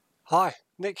Hi,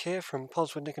 Nick here from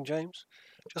Pods with Nick and James.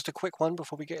 Just a quick one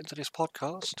before we get into this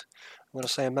podcast. I want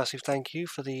to say a massive thank you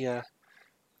for the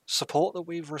support that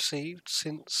we've received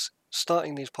since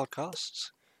starting these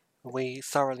podcasts. We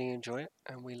thoroughly enjoy it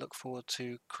and we look forward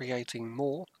to creating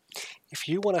more. If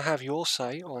you want to have your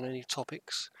say on any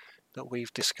topics that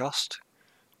we've discussed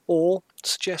or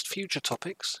suggest future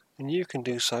topics, then you can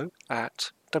do so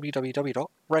at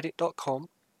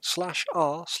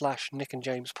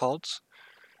www.reddit.com/r/nickandjamespods.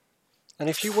 And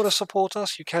if you want to support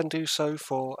us, you can do so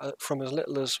for from as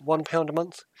little as £1 a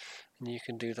month, and you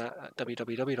can do that at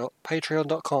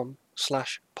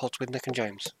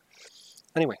www.patreon.com/podswithnickandjames.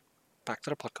 Anyway, back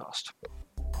to the podcast.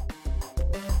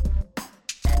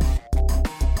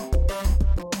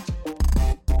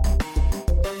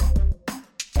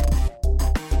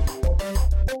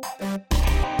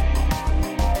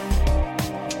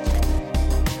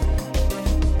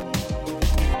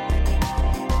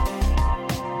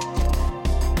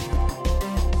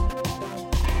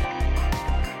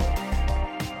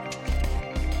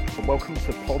 Welcome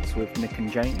to Pods with Nick and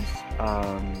James,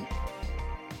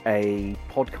 a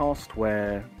podcast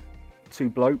where two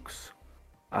blokes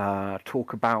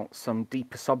talk about some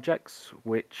deeper subjects,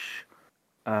 which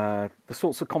the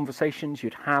sorts of conversations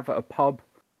you'd have at a pub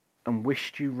and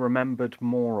wished you remembered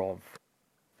more of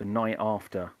the night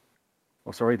after,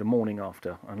 the morning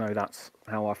after. I know that's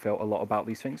how I felt a lot about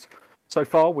these things. So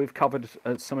far, we've covered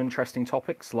some interesting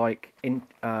topics like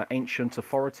ancient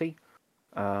authority,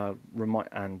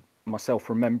 and myself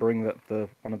remembering that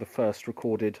one of the first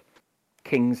recorded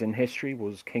kings in history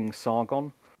was King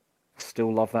Sargon.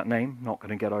 Still love that name. Not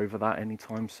going to get over that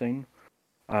anytime soon.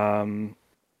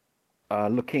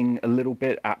 Looking a little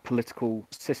bit at political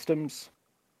systems,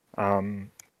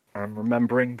 and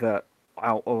remembering that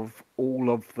out of all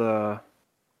of the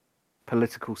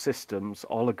political systems,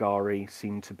 oligarchy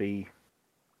seemed to be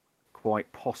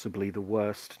quite possibly the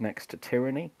worst next to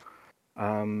tyranny.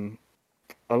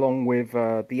 Along with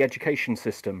the education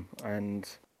system and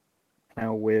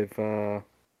how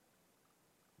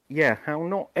how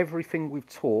not everything we've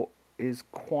taught is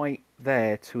quite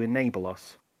there to enable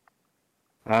us.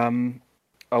 I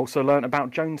also learnt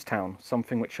about Jonestown,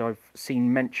 something which I've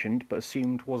seen mentioned but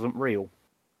assumed wasn't real.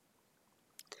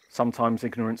 Sometimes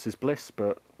ignorance is bliss,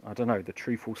 but I don't know, the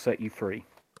truth will set you free.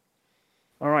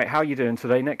 All right, how are you doing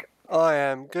today, Nick? I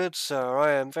am good, sir.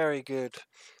 I am very good.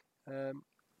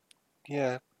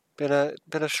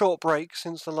 Been a short break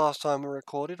since the last time we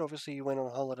recorded. Obviously, you went on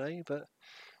holiday, but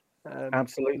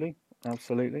Absolutely.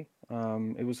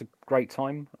 It was a great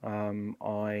time.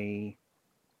 I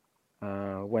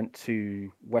went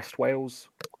to West Wales,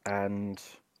 and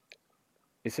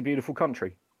it's a beautiful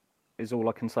country, is all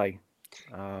I can say.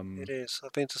 It is.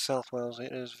 I've been to South Wales.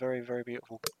 It is very, very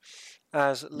beautiful.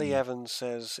 As Lee Evans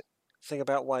says, the thing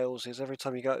about Wales is every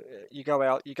time you go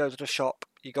out, you go to the shop,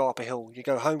 you go up a hill. You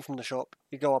go home from the shop,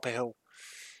 you go up a hill.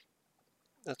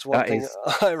 That's one thing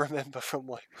I remember from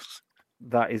Wales.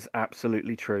 That is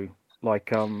absolutely true.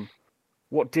 Like, I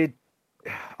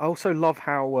also love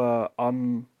how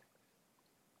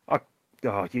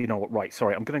you know what? Right,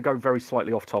 sorry, I'm going to go very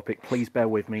slightly off topic. Please bear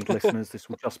with me, listeners. This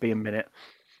will just be a minute.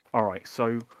 All right,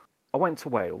 so I went to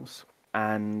Wales,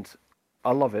 and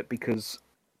I love it because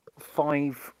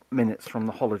 5 minutes from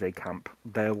the holiday camp,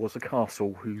 there was a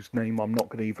castle whose name I'm not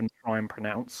going to even try and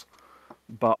pronounce.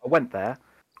 But I went there,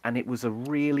 and it was a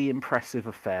really impressive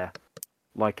affair.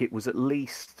 Like, it was at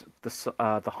least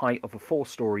the height of a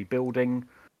 4-story building.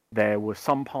 There were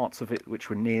some parts of it which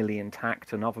were nearly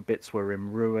intact, and other bits were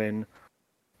in ruin.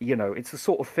 You know, it's the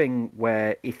sort of thing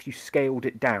where if you scaled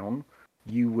it down,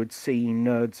 you would see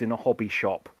nerds in a hobby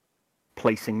shop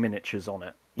placing miniatures on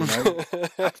it. You know,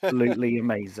 absolutely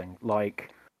amazing.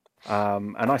 Like,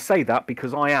 and I say that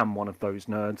because I am one of those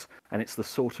nerds, and it's the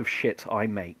sort of shit I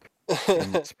make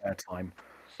in spare time.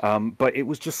 But it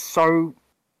was just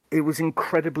it was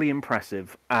incredibly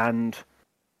impressive, and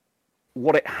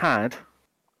what it had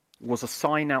was a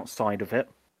sign outside of it,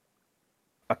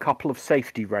 a couple of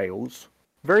safety rails,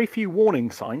 very few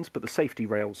warning signs, but the safety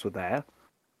rails were there,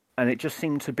 and it just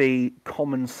seemed to be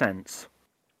common sense.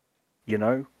 You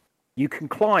know, you can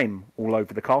climb all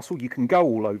over the castle, you can go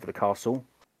all over the castle,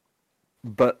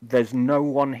 but there's no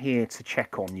one here to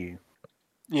check on you.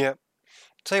 Yeah.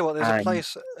 Tell you what,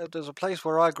 there's a place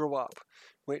where I grew up,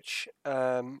 which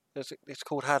it's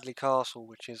called Hadley Castle,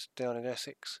 which is down in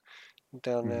Essex,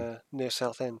 down near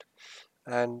Southend,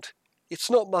 and it's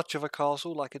not much of a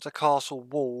castle. Like, it's a castle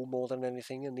wall more than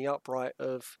anything, in the upright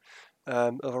of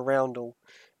a roundel,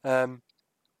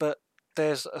 but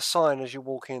there's a sign as you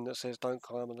walk in that says "Don't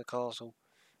climb on the castle."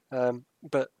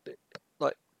 But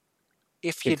like,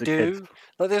 if you Kids are kids. do,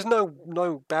 like, there's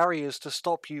no barriers to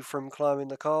stop you from climbing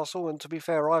the castle. And to be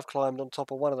fair, I've climbed on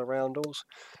top of one of the roundels,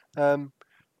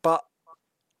 but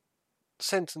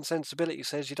Sense and Sensibility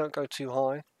says you don't go too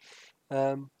high,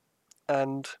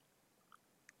 and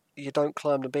you don't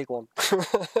climb the big one.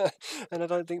 And I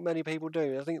don't think many people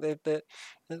do. I think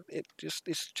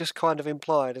it's just kind of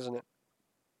implied, isn't it?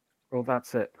 Well,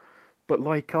 that's it. But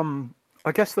like,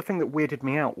 I guess the thing that weirded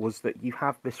me out was that you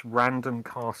have this random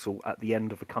castle at the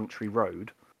end of a country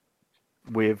road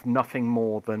with nothing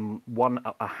more than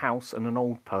a house and an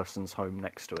old person's home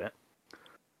next to it.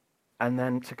 And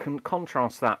then to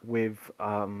contrast that with,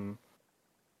 I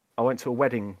went to a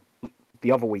wedding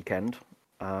the other weekend,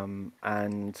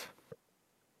 and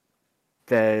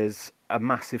there's a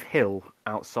massive hill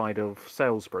outside of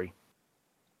Salisbury.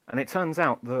 And it turns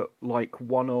out that, like,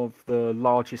 one of the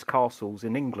largest castles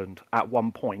in England at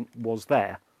one point was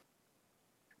there.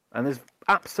 And there's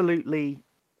absolutely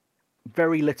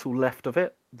very little left of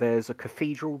it. There's a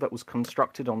cathedral that was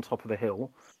constructed on top of the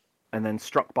hill and then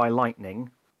struck by lightning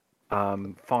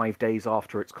 5 days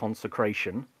after its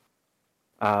consecration.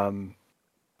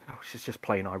 Which is just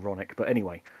plain ironic. But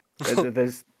anyway,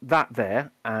 there's that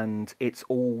there, and it's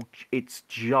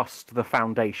just the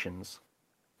foundations.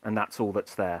 And that's all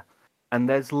that's there. And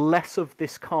there's less of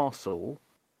this castle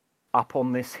up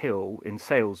on this hill in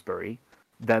Salisbury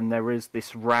than there is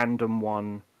this random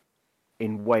one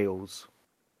in Wales.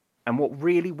 And what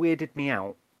really weirded me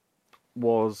out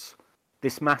was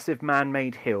this massive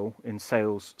man-made hill in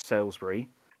Salisbury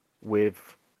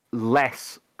with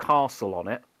less castle on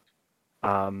it.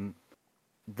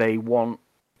 They want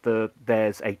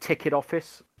there's a ticket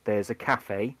office, there's a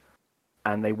cafe,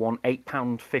 and they want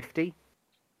 £8.50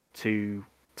 to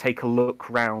take a look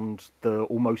round the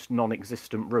almost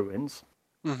non-existent ruins,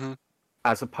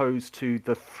 as opposed to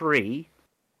the 3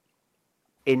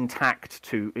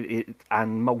 intact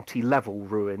and multi-level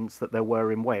ruins that there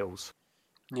were in Wales.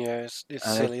 Yeah, it's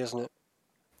silly, isn't it?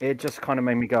 It just kind of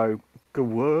made me go,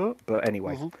 what? But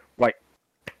anyway, right.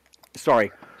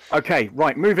 Sorry. Okay,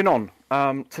 right, moving on.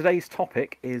 Today's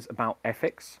topic is about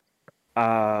ethics.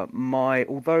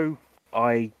 Although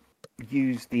I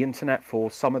use the internet for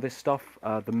some of this stuff,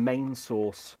 the main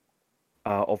source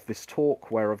of this talk,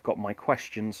 where I've got my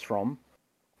questions from,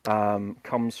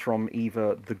 comes from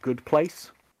either The Good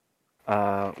Place,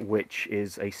 which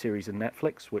is a series on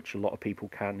Netflix, which a lot of people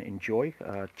can enjoy,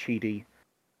 Chidi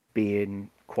being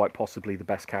quite possibly the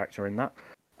best character in that.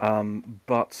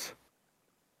 But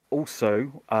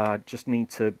also, just need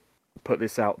to put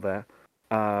this out there,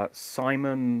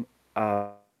 Simon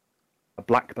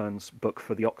Blackburn's book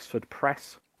for the Oxford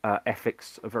Press,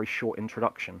 Ethics, A Very Short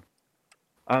Introduction.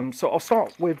 So I'll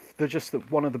start with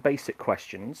one of the basic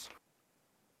questions.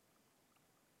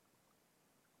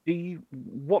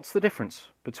 What's the difference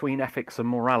between ethics and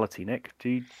morality, Nick?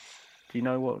 Do you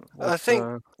know what? I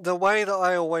think the way that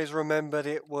I always remembered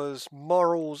it was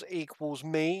morals equals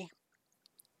me,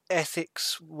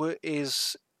 ethics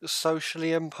is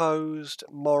socially imposed,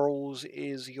 morals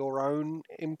is your own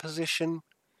imposition.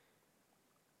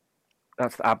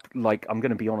 That's like, I'm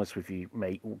going to be honest with you,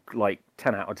 mate. Like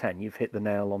 10 out of 10, you've hit the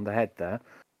nail on the head there.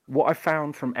 What I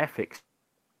found from ethics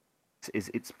is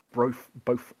it's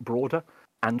both broader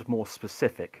and more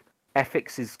specific.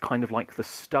 Ethics is kind of like the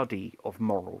study of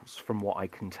morals, from what I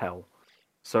can tell.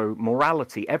 So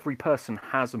morality, every person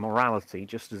has a morality,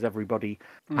 just as everybody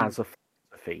has a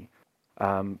philosophy.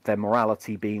 Their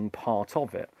morality being part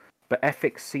of it. But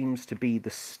ethics seems to be the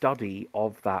study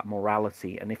of that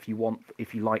morality, and if you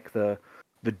like the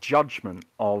judgment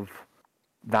of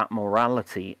that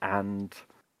morality and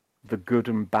the good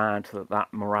and bad that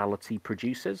morality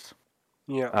produces.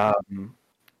 Yeah.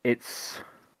 It's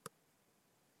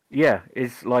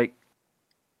like,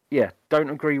 don't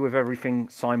agree with everything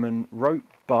Simon wrote,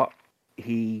 but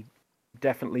he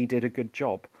definitely did a good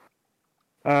job.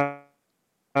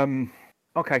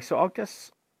 Okay, so I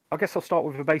guess I'll start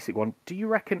with a basic one. Do you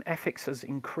reckon ethics has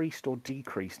increased or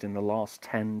decreased in the last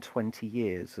 10, 20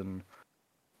 years? And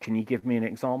can you give me an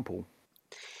example?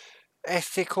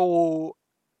 Ethical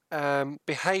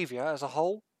behaviour as a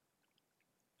whole?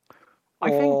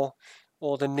 Or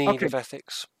the need of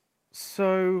ethics?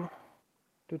 So,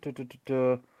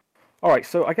 all right.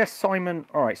 So I guess Simon.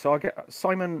 All right. So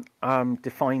Simon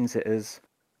defines it as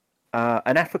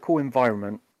an ethical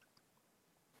environment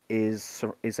is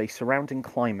a surrounding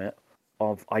climate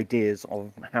of ideas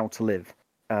of how to live.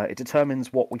 It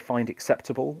determines what we find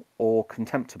acceptable or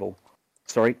contemptible.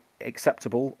 Sorry,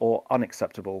 acceptable or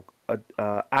unacceptable,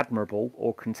 admirable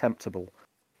or contemptible.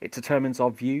 It determines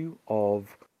our view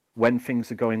of when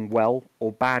things are going well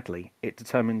or badly. It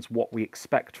determines what we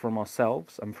expect from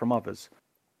ourselves and from others.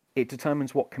 It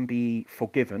determines what can be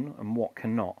forgiven and what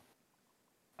cannot.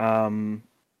 In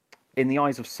the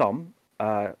eyes of some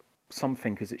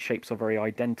thinkers, it shapes our very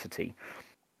identity.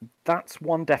 That's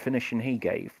one definition he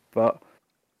gave, but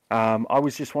I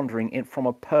was just wondering, from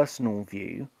a personal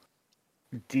view,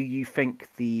 do you think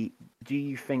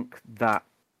that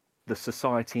the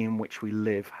society in which we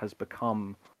live has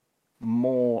become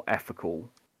more ethical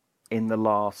in the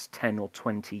last 10 or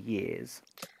 20 years?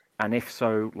 And if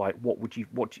so, like,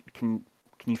 can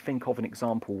you think of an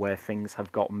example where things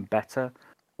have gotten better,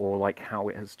 or like how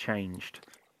it has changed?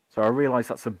 So I realise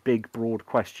that's a big, broad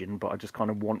question, but I just kind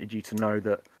of wanted you to know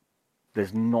that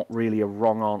there's not really a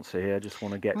wrong answer here. I just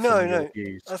want to get some of your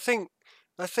views. I think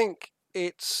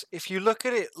it's, if you look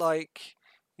at it like,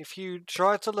 if you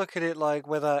try to look at it like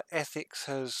whether ethics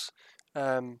has,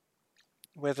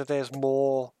 whether there's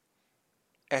more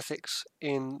ethics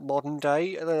in modern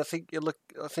day, and then I think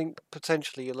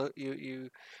potentially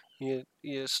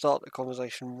you start the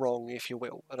conversation wrong, if you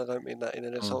will, and I don't mean that in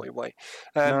an insulting way.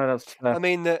 No, that's fair. I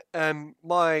mean that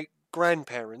my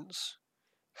grandparents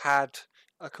had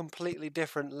a completely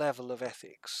different level of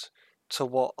ethics to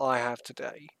what I have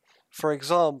today. For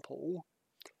example,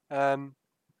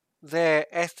 their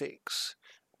ethics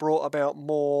brought about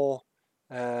more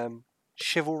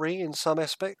chivalry in some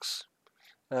aspects.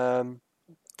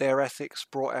 Their ethics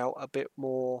brought out a bit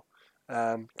more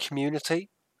community.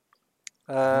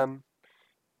 Like,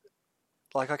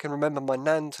 I can remember my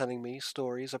nan telling me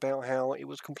stories about how it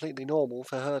was completely normal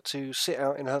for her to sit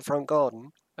out in her front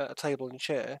garden at a table and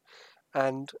chair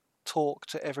and talk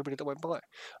to everybody that went by.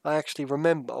 I actually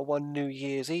remember one New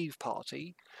Year's Eve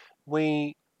party,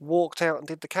 we walked out and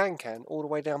did the can-can all the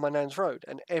way down my nan's road,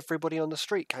 and everybody on the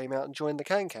street came out and joined the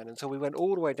can-can until we went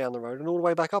all the way down the road and all the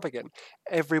way back up again.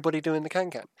 Everybody doing the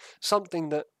can-can. Something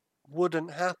that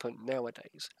wouldn't happen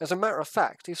nowadays. As a matter of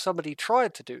fact, if somebody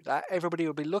tried to do that, everybody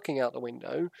would be looking out the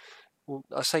window. Well,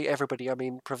 I say everybody, I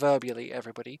mean proverbially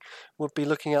everybody, would be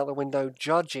looking out the window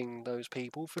judging those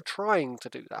people for trying to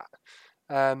do that,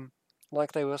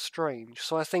 like they were strange.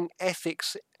 So I think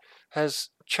ethics has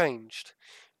changed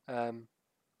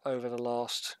over the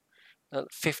last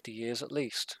 50 years at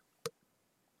least.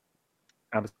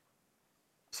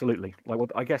 Absolutely. Like, well,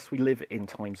 I guess we live in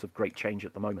times of great change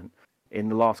at the moment. In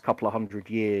the last couple of 100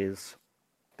 years,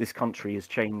 this country has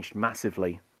changed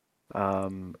massively.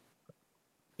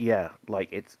 Yeah,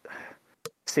 like it's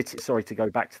sorry to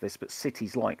go back to this, but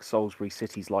cities like Salisbury,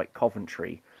 cities like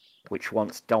Coventry, which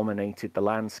once dominated the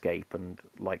landscape and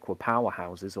like were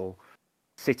powerhouses, or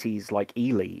cities like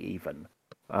Ely even,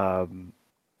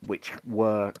 which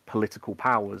were political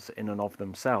powers in and of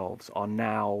themselves, are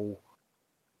now,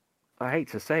 I hate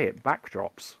to say it,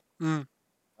 backdrops. Mm.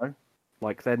 You know?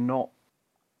 Like they're not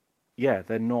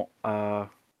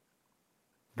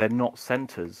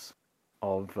centers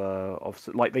of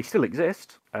like, they still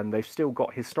exist and they've still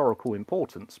got historical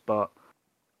importance, but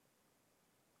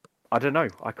I don't know.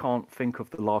 I can't think of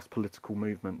the last political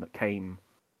movement that came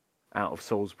out of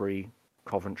Salisbury,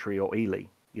 Coventry, or Ely.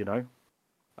 You know,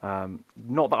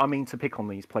 not that I mean to pick on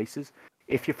these places.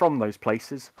 If you're from those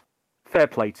places, fair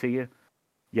play to you.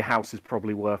 Your house is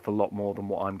probably worth a lot more than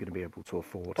what I'm going to be able to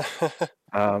afford.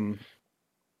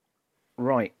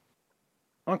 Right.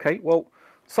 Okay. Well,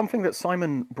 something that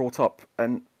Simon brought up,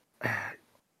 and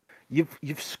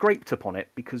you've scraped upon it,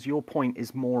 because your point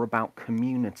is more about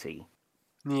community,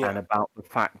 and about the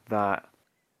fact that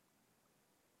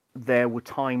there were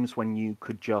times when you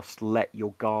could just let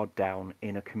your guard down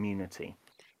in a community.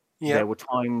 There were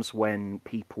times when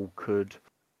people could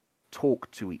talk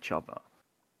to each other,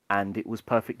 and it was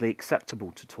perfectly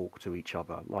acceptable to talk to each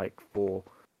other. Like, for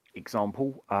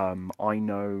example, I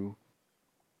know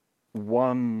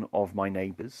one of my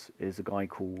neighbours is a guy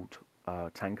called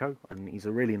Tanko, and he's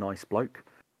a really nice bloke.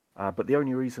 But the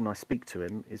only reason I speak to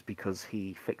him is because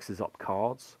he fixes up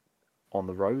cars on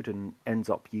the road and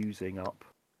ends up using up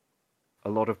a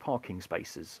lot of parking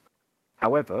spaces.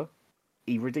 However,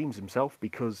 he redeems himself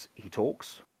because he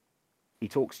talks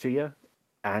to you,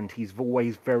 and he's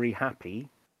always very happy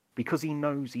because he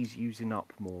knows he's using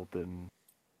up more than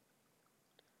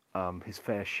his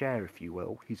fair share, if you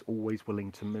will. He's always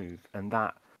willing to move, and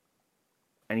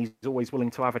he's always willing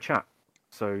to have a chat.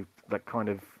 So that kind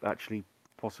of actually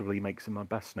possibly makes him my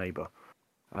best neighbour,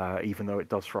 even though it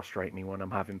does frustrate me when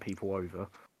I'm having people over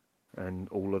and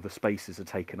all of the spaces are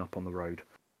taken up on the road.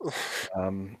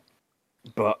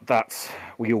 But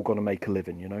we all got to make a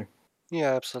living, you know?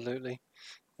 Yeah, absolutely.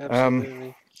 I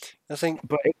think.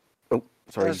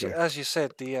 Sorry, you go. As you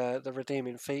said, the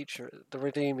redeeming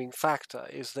factor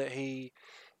is that he,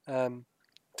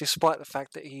 despite the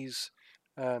fact that he's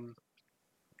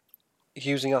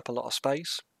using up a lot of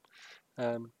space,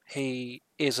 he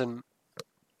isn't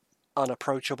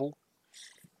unapproachable,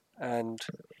 and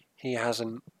he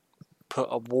hasn't put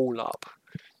a wall up,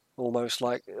 almost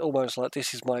like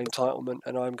this is my entitlement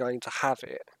and I'm going to have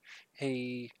it.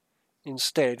 He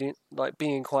instead, like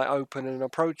being quite open and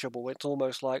approachable, it's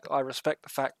almost like I respect the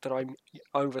fact that I'm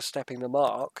overstepping the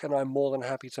mark and I'm more than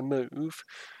happy to move,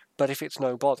 but if it's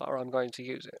no bother, I'm going to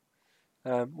use it,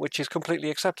 which is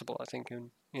completely acceptable, I think,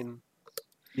 in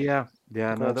Yeah,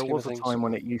 the no, grand there scheme of was a things. time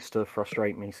when it used to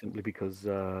frustrate me simply because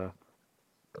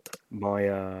my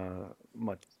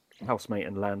housemate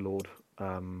and landlord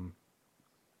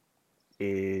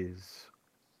is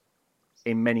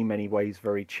in many ways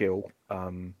very chill,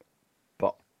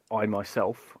 but I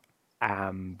myself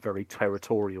am very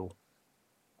territorial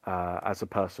as a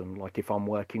person. Like if I'm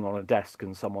working on a desk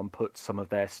and someone puts some of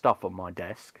their stuff on my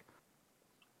desk,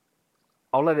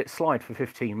 I'll let it slide for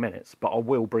 15 minutes, but I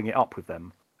will bring it up with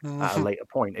them at a later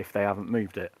point if they haven't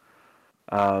moved it.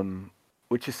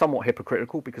 Which is somewhat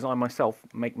hypocritical because I myself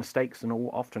make mistakes and will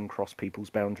often cross people's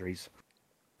boundaries.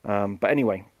 But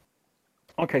anyway,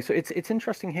 okay, so it's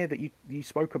interesting here that you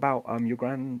spoke about your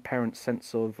grandparents'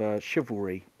 sense of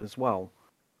chivalry as well,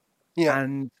 Yeah,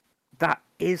 and that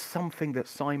is something that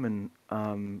Simon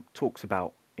talks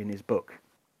about in his book.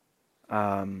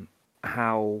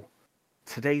 How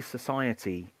today's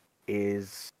society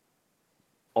is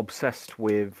obsessed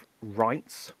with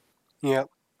rights yeah,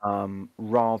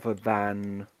 rather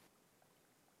than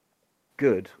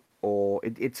good, or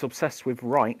it's obsessed with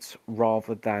rights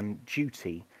rather than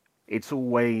duty. It's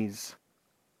always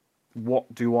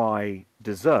what do I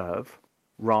deserve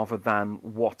rather than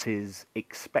what is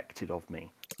expected of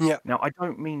me. yeah, Now, I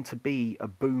don't mean to be a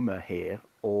boomer here,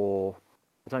 or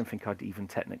I don't think I'd even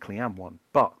technically am one,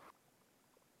 but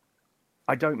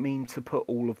I don't mean to put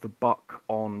all of the buck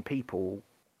on people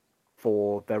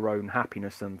for their own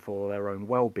happiness and for their own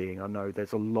well-being. I know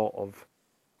there's a lot of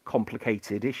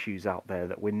complicated issues out there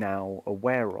that we're now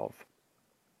aware of,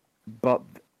 but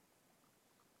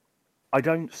I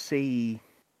don't see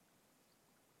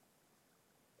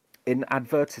in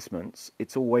advertisements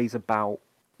it's always about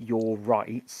your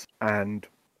rights and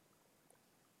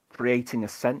creating a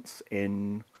sense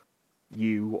in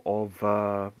you of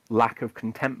lack of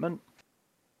contentment.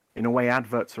 In a way,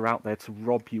 adverts are out there to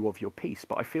rob you of your peace,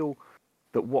 but I feel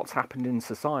that what's happened in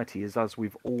society is as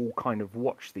we've all kind of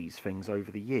watched these things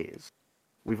over the years,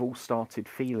 we've all started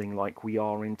feeling like we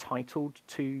are entitled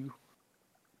to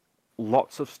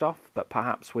lots of stuff that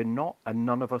perhaps we're not, and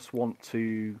none of us want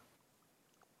to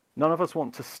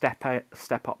step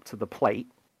up to the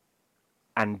plate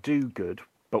and do good,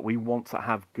 but we want to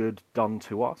have good done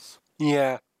to us.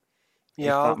 yeah.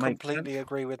 Yeah, If I'll that makes completely sense.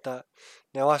 agree with that.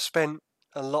 Now, I spent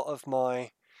a lot of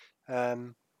my,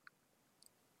 um,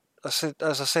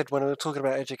 as I said when we were talking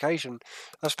about education,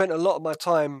 I spent a lot of my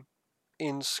time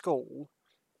in school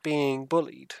being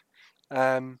bullied.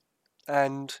 Um,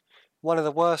 and one of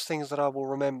the worst things that I will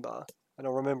remember, and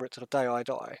I'll remember it to the day I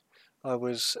die, I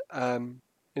was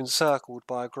encircled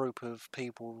by a group of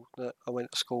people that I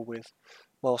went to school with,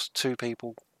 whilst two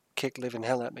people kicked living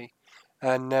hell at me.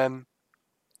 And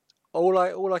all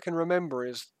I can remember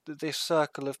is this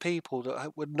circle of people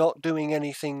that were not doing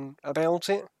anything about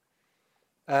it.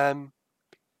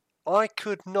 I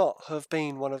could not have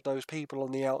been one of those people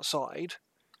on the outside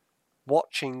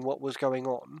watching what was going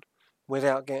on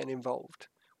without getting involved,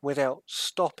 without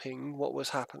stopping what was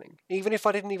happening. Even if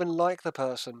I didn't even like the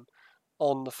person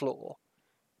on the floor,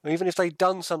 or even if they'd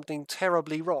done something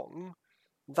terribly wrong,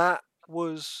 that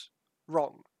was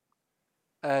wrong.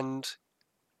 And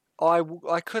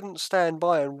I couldn't stand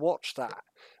by and watch that.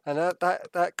 And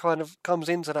that kind of comes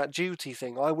into that duty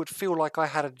thing. I would feel like I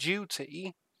had a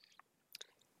duty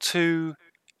to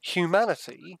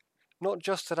humanity, not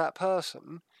just to that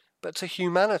person, but to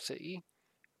humanity,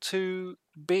 to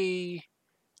be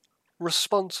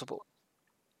responsible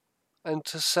and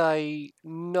to say,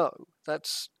 no,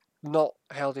 that's not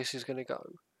how this is going to go.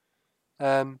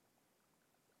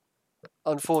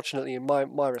 Unfortunately, in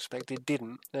my respect, it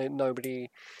didn't. Nobody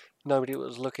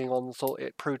was looking on thought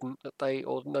it prudent that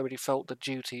or nobody felt the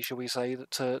duty, shall we say,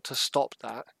 to stop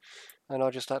that. And I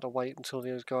just had to wait until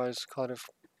those guys kind of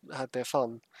had their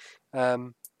fun.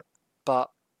 But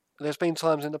there's been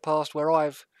times in the past where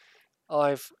I've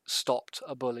stopped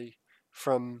a bully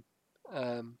from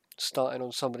starting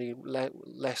on somebody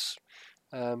less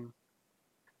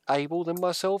able than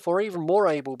myself, or even more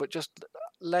able, but just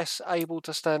less able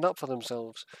to stand up for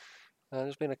themselves.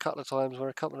 There's been a couple of times where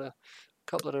a couple of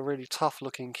the really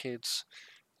tough-looking kids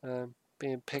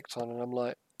being picked on, and I'm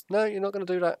like, no, you're not going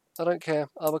to do that. I don't care.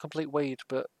 I'm a complete weed,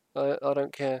 but I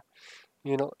don't care.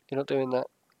 You're not doing that.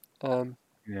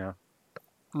 Yeah.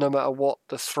 No matter what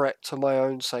the threat to my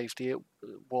own safety it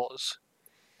was.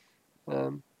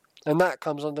 And that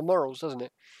comes under morals, doesn't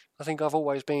it? I think I've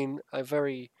always been a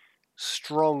very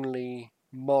strongly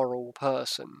moral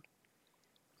person.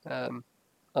 I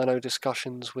know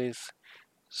discussions with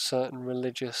certain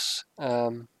religious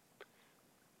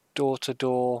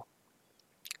door-to-door,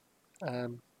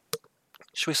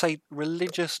 should we say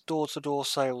religious door-to-door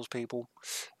salespeople,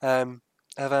 have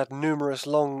had numerous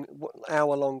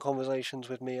hour-long conversations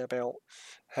with me about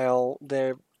how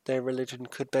their religion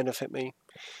could benefit me,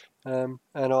 and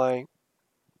I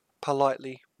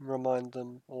politely remind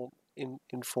them or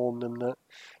inform them that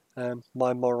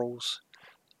my morals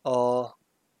are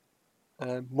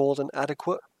more than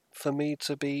adequate for me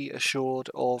to be assured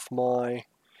of my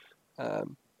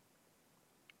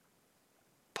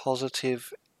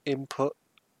positive input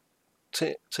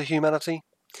to humanity,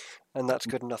 and that's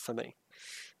good enough for me.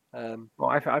 Well,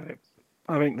 I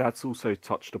think that's also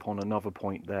touched upon another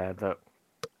point there, that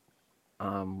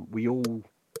we all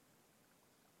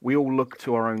look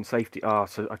to our own safety.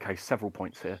 Several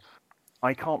points here.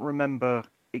 I can't remember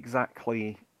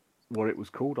exactly what it was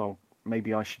called.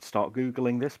 Maybe I should start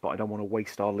Googling this, but I don't want to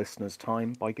waste our listeners'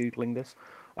 time by Googling this.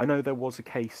 I know there was a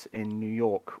case in New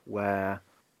York where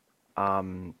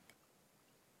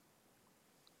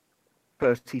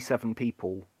 37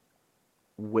 people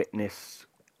witnessed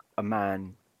a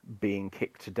man being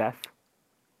kicked to death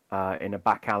in a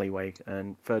back alleyway,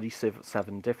 and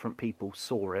 37 different people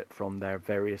saw it from their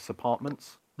various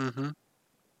apartments. Mm-hmm.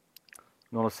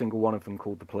 Not a single one of them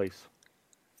called the police.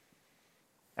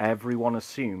 Everyone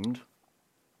assumed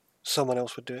Someone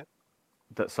else would do it.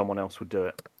 that someone else would do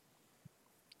it.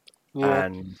 Yeah.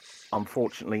 And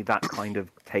unfortunately, that kind of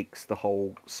takes the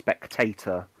whole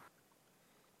spectator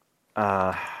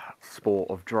sport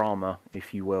of drama,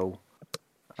 if you will,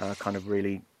 kind of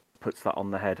really puts that on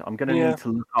the head. I'm going to need to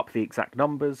look up the exact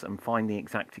numbers and find the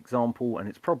exact example, and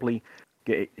it's probably,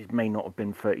 it may not have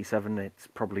been 37, it's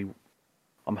probably,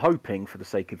 I'm hoping for the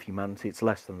sake of humanity it's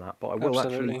less than that, but I will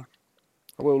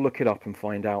I will look it up and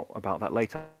find out about that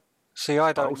later. See,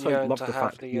 I don't also yearn love to the have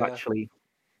fact that you actually...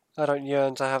 I don't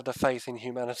yearn to have the faith in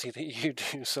humanity that you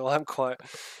do, so I'm quite.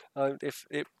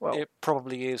 It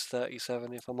probably is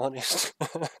 37, if I'm honest.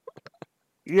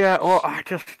 Yeah, well, I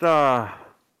just well,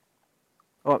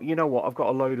 you know what? I've got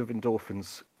a load of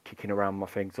endorphins kicking around my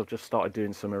things. I've just started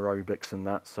doing some aerobics and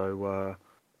that, so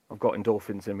I've got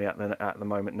endorphins in me at the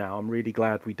moment now. I'm really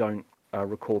glad we don't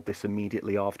record this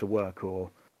immediately after work,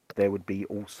 or there would be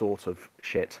all sorts of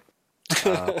shit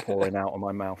pouring out of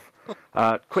my mouth.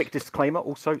 Quick disclaimer,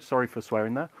 also, sorry for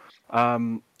swearing there.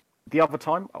 The other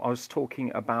time I was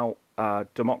talking about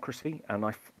democracy, and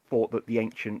I thought that the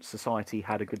ancient society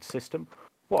had a good system.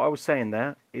 What I was saying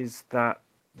there is that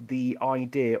the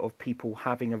idea of people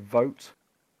having a vote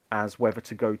as whether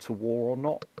to go to war or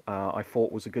not, I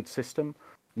thought was a good system,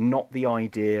 not the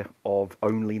idea of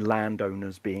only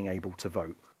landowners being able to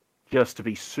vote. Just to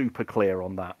be super clear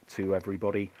on that to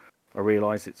everybody. I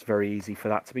realise it's very easy for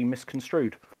that to be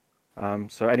misconstrued.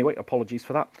 So anyway, apologies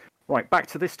for that. Right, back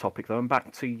to this topic though, and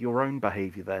back to your own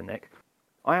behaviour there, Nick.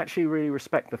 I actually really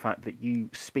respect the fact that you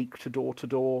speak to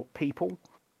door-to-door people,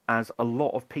 as a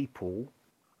lot of people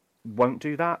won't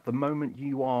do that. The moment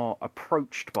you are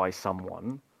approached by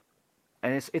someone,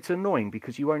 and it's annoying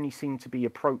because you only seem to be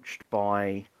approached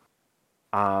by...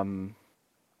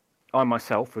 I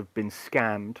myself have been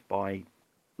scammed by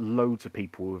loads of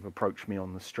people who have approached me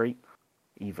on the street,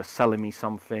 either selling me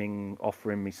something,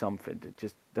 offering me something.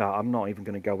 I'm not even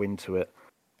going to go into it.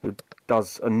 It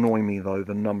does annoy me, though,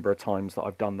 the number of times that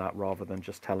I've done that rather than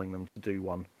just telling them to do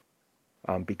one.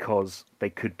 Because they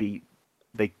could be,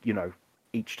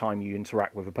 each time you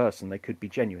interact with a person, they could be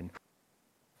genuine.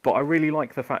 But I really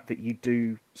like the fact that you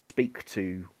do speak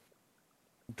to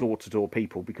door-to-door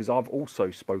people, because I've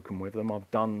also spoken with them. I've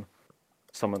done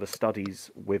some of the studies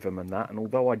with them and that, and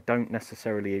although I don't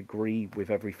necessarily agree with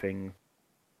everything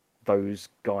those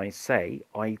guys say,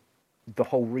 the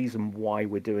whole reason why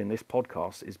we're doing this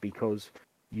podcast is because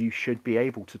you should be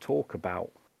able to talk about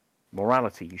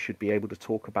morality, you should be able to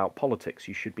talk about politics,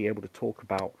 you should be able to talk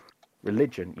about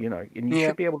religion, and you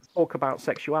should be able to talk about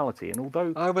sexuality. And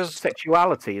although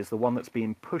sexuality is the one that's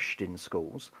being pushed in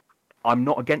schools, I'm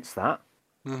not against that,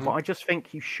 but I just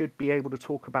think you should be able to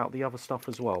talk about the other stuff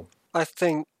as well. I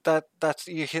think that's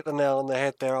you hit the nail on the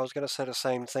head there. I was going to say the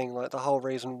same thing. Like, the whole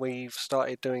reason we've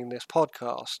started doing this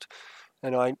podcast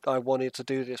and I wanted to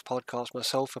do this podcast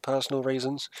myself for personal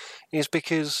reasons, is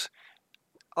because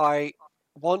I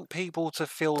want people to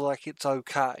feel like it's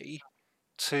okay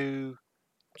to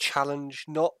challenge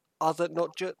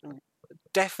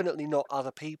definitely not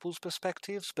other people's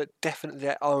perspectives, but definitely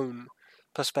their own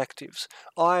perspectives.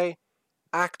 I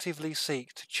actively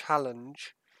seek to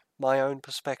challenge my own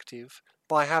perspective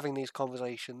by having these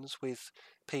conversations with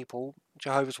people,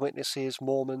 Jehovah's Witnesses,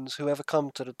 Mormons, whoever come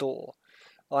to the door.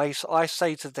 I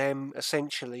say to them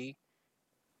essentially,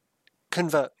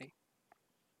 convert me.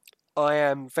 I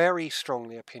am very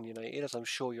strongly opinionated, as I'm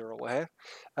sure you're aware,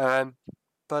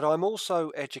 but I'm also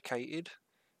educated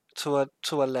to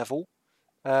a level,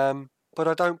 but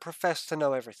I don't profess to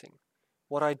know everything.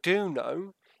 What I do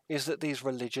know is that these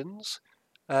religions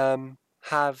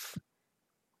have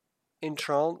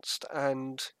entranced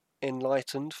and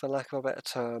enlightened, for lack of a better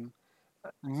term,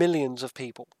 millions of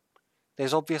people.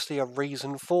 There's obviously a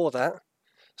reason for that.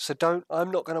 So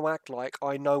I'm not going to act like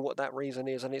I know what that reason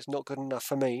is and it's not good enough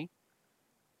for me.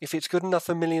 If it's good enough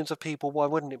for millions of people, why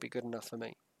wouldn't it be good enough for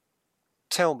me?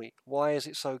 Tell me, why is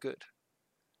it so good?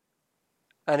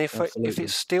 And if it Absolutely.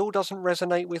 still doesn't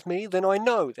resonate with me, then I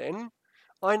know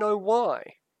why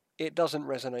it doesn't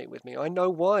resonate with me. I know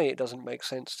why it doesn't make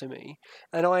sense to me.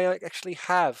 And I actually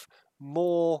have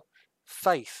more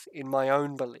faith in my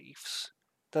own beliefs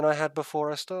than I had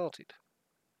before I started.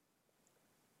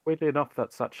 Weirdly enough,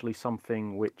 that's actually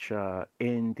something which,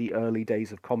 in the early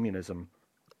days of communism,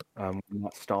 when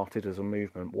that started as a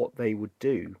movement, what they would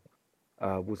do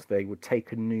was they would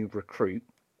take a new recruit,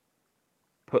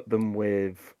 put them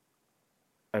with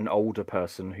an older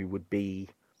person who would be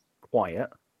quiet,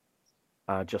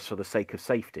 just for the sake of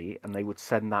safety, and they would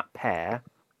send that pair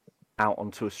out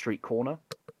onto a street corner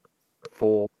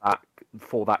for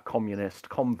that communist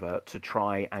convert to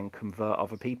try and convert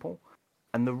other people.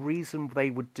 And the reason they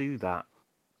would do that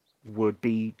would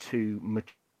be to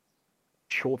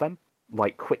mature them,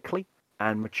 like quickly,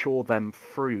 and mature them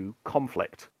through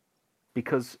conflict.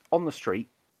 Because on the street,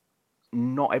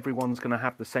 not everyone's going to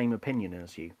have the same opinion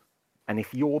as you. And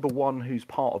if you're the one who's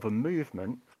part of a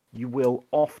movement, you will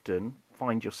often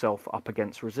find yourself up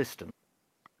against resistance.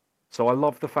 So I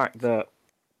love the fact that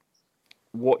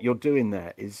what you're doing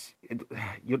there is,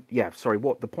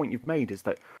 what the point you've made is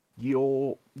that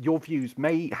your views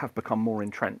may have become more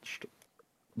entrenched,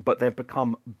 but they've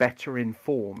become better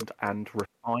informed and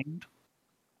refined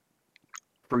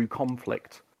through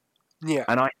conflict. Yeah.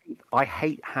 And I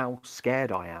hate how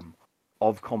scared I am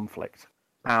of conflict,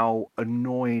 how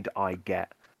annoyed I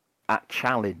get at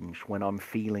challenge when I'm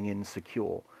feeling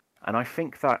insecure. And I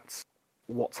think that's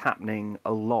what's happening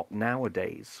a lot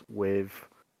nowadays with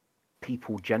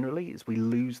people generally, is we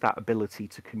lose that ability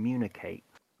to communicate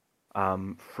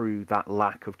through that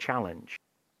lack of challenge.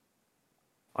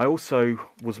 I also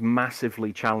was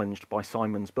massively challenged by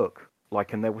Simon's book.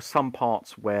 And there were some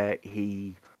parts where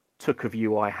he took a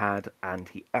view I had and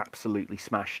he absolutely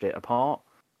smashed it apart.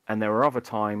 And there were other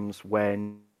times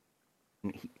when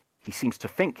he seems to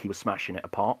think he was smashing it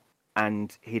apart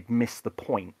and he'd missed the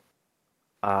point.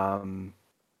 We'll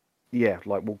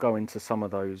go into some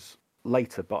of those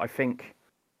later, but I think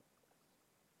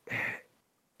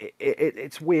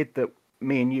it's weird that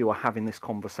me and you are having this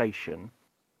conversation,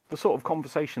 the sort of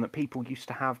conversation that people used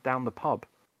to have down the pub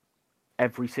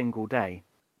every single day,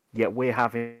 yet we're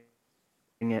having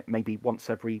it maybe once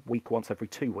every week, once every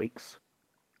 2 weeks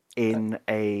in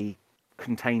a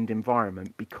contained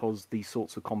environment because these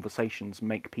sorts of conversations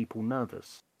make people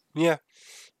nervous. Yeah.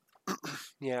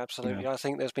 Yeah, absolutely. Yeah. I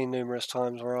think there's been numerous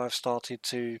times where I've started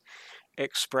to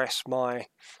express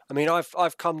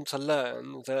I've come to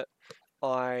learn that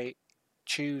I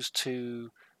choose to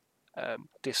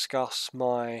discuss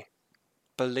my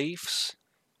beliefs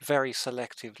very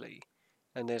selectively,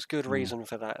 and there's good Mm. reason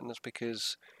for that, and that's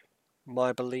because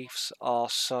my beliefs are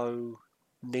so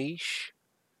niche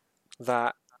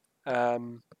that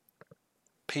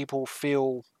people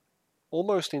feel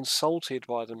almost insulted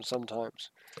by them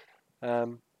sometimes.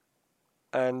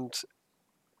 And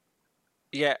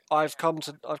yeah, I've come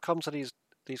to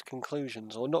these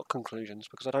conclusions, or not conclusions,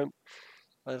 because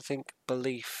I think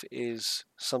belief is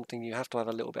something you have to have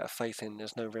a little bit of faith in.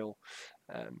 There's no real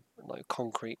no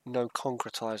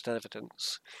concretized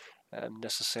evidence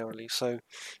necessarily. So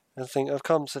I think I've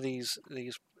come to these,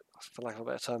 for lack of a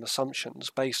better term, assumptions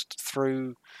based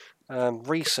through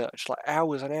research, like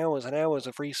hours and hours and hours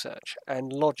of research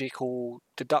and logical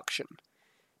deduction.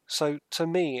 So to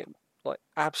me, it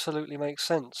absolutely makes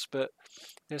sense. But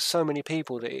there's so many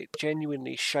people that it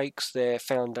genuinely shakes their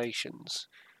foundations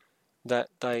that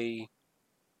they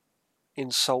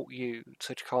insult you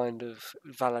to kind of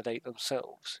validate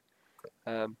themselves.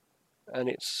 And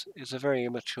it's a very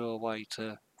immature way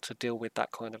to deal with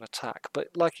that kind of attack. But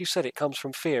like you said, it comes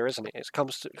from fear, isn't it? It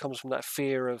comes from that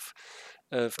fear of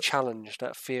challenge,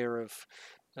 that fear of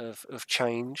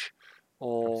change,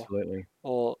 or Absolutely.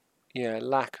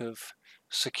 lack of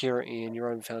security in your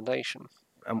own foundation.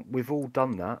 And we've all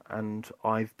done that, and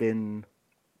I've been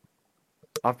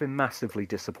massively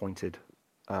disappointed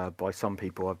by some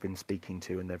people I've been speaking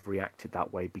to, and they've reacted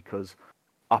that way because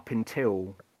up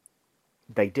until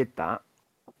they did that,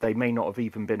 they may not have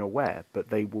even been aware, but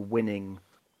they were winning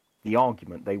the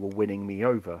argument. They were winning me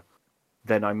over.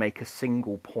 Then I make a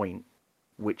single point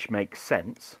which makes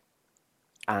sense,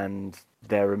 and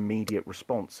their immediate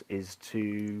response is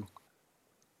to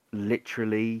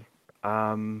literally,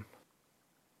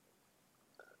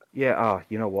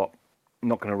 you know what? I'm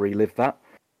not going to relive that.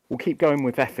 We'll keep going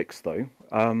with ethics though.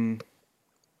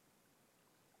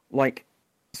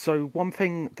 So one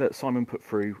thing that Simon put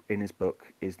through in his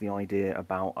book is the idea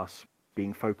about us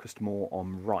being focused more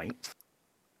on rights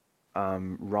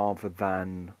rather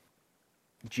than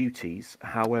duties.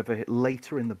 However,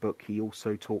 later in the book, he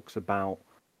also talks about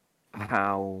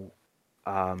how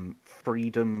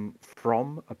freedom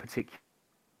from a particular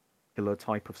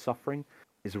type of suffering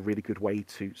is a really good way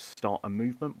to start a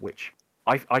movement, which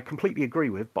I completely agree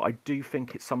with, but I do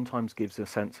think it sometimes gives a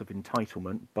sense of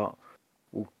entitlement, but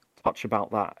we'll touch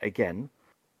about that again.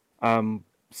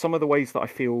 Some of the ways that I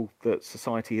feel that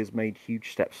society has made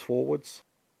huge steps forwards,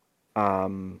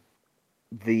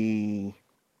 the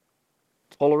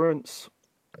tolerance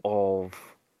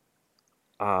of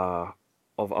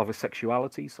other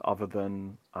sexualities other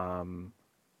than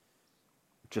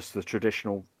just the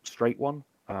traditional straight one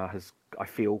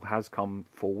has come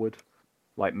forward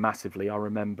like massively. I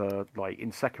remember like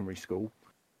in secondary school,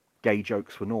 gay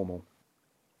jokes were normal.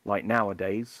 Like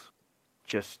nowadays,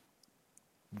 just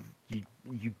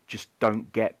you just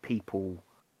don't get people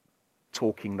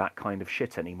talking that kind of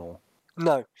shit anymore.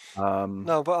 No,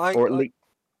 Um, no, but or at I least,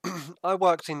 I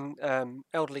worked in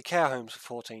elderly care homes for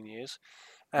 14 years,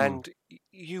 mm, and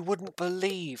you wouldn't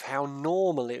believe how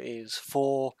normal it is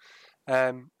for.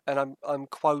 And I'm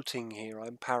quoting here,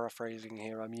 I'm paraphrasing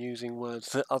here, I'm using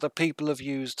words that other people have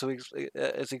used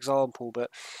as example, but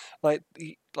like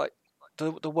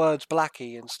the words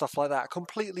blackie and stuff like that are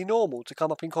completely normal to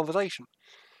come up in conversation.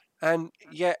 And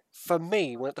yet, for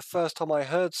me, when the first time I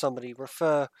heard somebody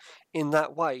refer in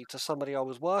that way to somebody I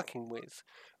was working with,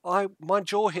 my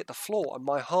jaw hit the floor and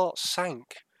my heart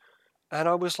sank. And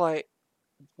I was like,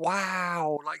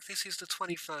 wow, like this is the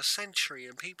 21st century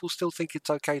and people still think it's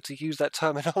okay to use that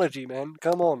terminology, man.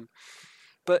 Come on.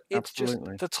 But it's just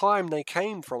absolutely. the time they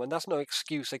came from, and that's no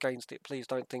excuse against it. Please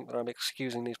don't think that I'm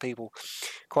excusing these people.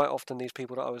 Quite often, these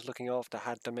people that I was looking after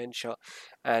had dementia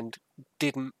and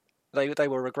didn't. They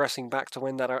were regressing back to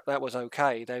when that was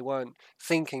okay. They weren't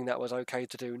thinking that was okay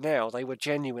to do now. They were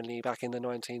genuinely back in the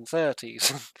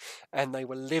 1930s, and they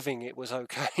were living it was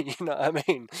okay. You know what I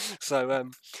mean?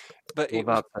 So, but Well, it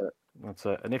was that's it. That's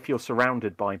it. And if you're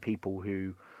surrounded by people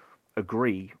who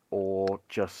agree, or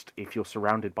just if you're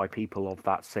surrounded by people of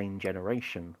that same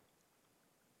generation,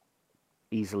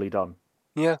 easily done.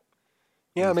 yeah.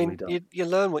 Yeah, I Easily mean, done. you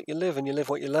learn what you live and you live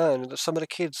what you learn. And some of the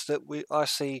kids that I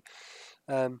see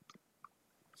um,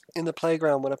 in the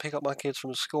playground when I pick up my kids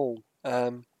from school,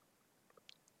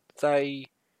 they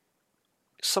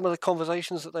some of the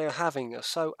conversations that they are having are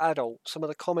so adult. Some of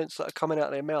the comments that are coming out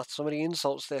of their mouth, some of the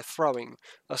insults they're throwing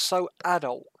are so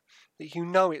adult that you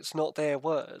know it's not their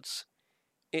words.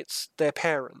 It's their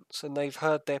parents, and they've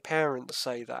heard their parents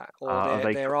say that, or Are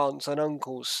they their aunts and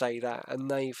uncles say that,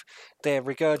 and they're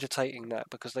regurgitating that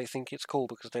because they think it's cool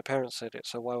because their parents said it.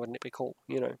 So why wouldn't it be cool?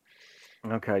 You know.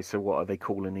 okay? So what are they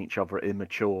calling each other?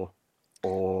 Immature,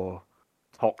 or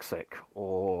toxic,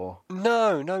 or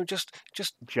No, no, just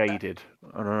jaded?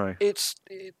 I don't know.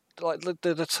 like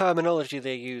the terminology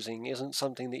they're using isn't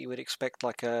something that you would expect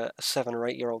like a 7 or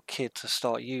 8 year old kid to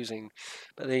start using,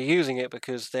 but they're using it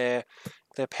because their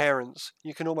parents.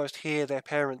 You can almost hear their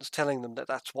parents telling them that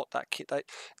that's what that kid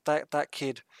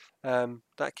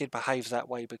behaves that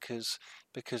way because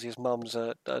his mum's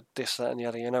a this that and the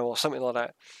other, you know, or something like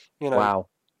that, you know. Wow.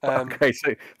 Um, Okay,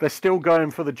 so they're still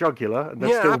going for the jugular, and they're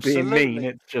yeah, still being mean. absolutely,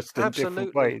 It's just in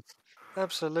different absolutely, ways.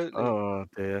 absolutely. Oh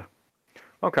dear.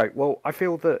 Okay, well, I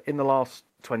feel that in the last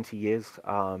 20 years,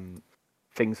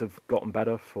 things have gotten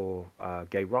better for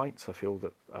gay rights. I feel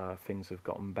that things have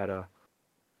gotten better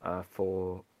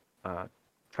for uh,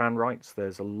 trans rights.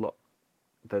 There's a lot,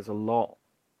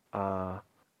 uh,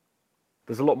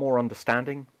 there's a lot more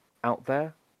understanding out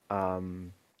there.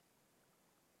 Um,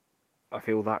 I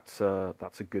feel that's a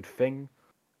good thing.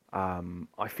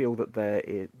 I feel that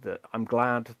that I'm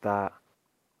glad that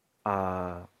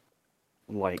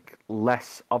like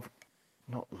less of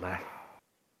not less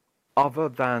other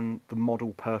than the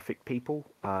model perfect people,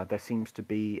 there seems to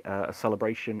be a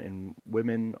celebration in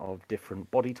women of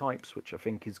different body types, which I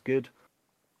think is good.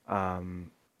 I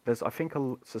think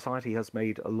society has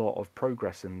made a lot of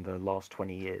progress in the last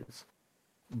 20 years,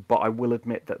 but I will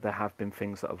admit that there have been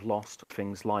things that have lost,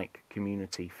 things like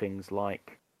community, things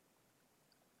like,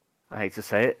 I hate to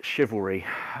say it, chivalry,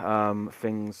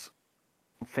 things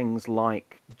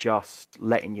like just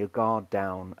letting your guard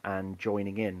down and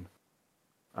joining in,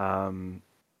 um,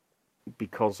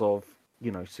 because of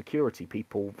security.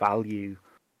 People value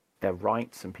their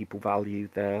rights and people value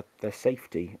their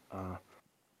safety,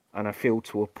 and I feel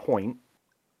to a point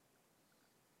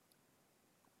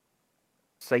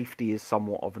safety is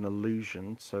somewhat of an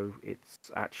illusion, so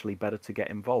it's actually better to get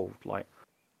involved. Like,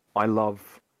 I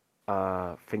love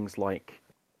things like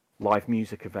live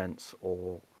music events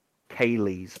or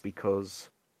Kayleys because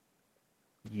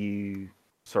a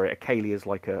Kaylee is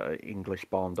like a English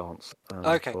barn dance,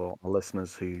 Okay. for our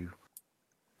listeners who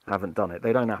haven't done it.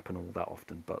 They don't happen all that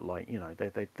often, but like,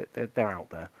 they're out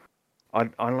there.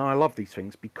 I love these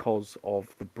things because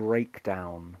of the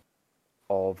breakdown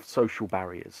of social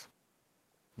barriers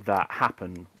that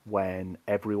happen when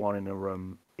everyone in a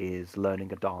room is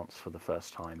learning a dance for the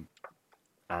first time.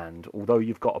 And although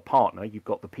you've got a partner, you've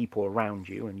got the people around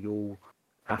you, and you'll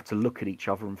have to look at each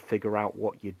other and figure out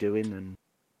what you're doing and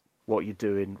what you're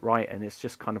doing right. And it's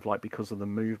just kind of like, because of the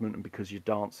movement and because you're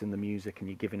dancing the music and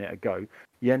you're giving it a go,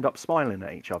 you end up smiling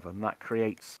at each other, and that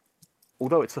creates,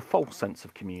 although it's a false sense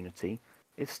of community,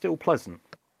 it's still pleasant.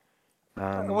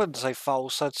 I wouldn't say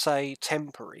false, I'd say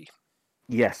temporary.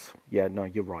 Yes, yeah, no,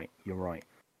 you're right.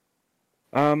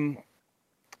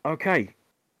 Okay,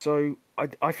 so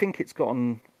I think it's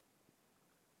gotten.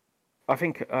 I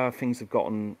think things have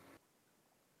gotten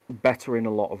better in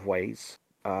a lot of ways,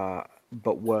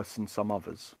 but worse in some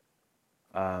others.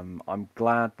 I'm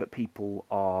glad that people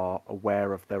are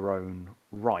aware of their own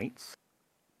rights,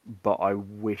 but I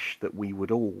wish that we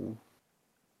would all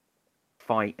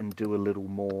fight and do a little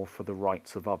more for the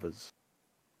rights of others.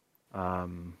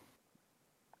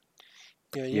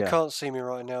 Yeah, you Yeah, can't see me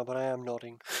right now, but I am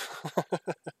nodding.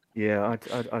 yeah, I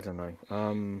don't know.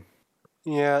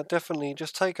 Yeah, definitely.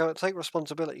 Just take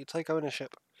responsibility, take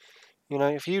ownership.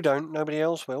 If you don't, nobody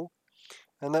else will,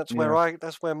 and Yeah,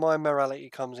 that's where my morality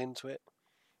comes into it,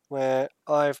 where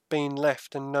I've been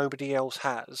left and nobody else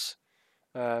has,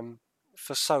 um,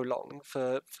 for so long,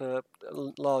 for a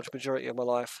large majority of my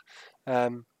life,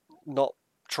 not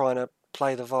trying to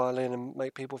play the violin and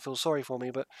make people feel sorry for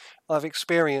me, but I've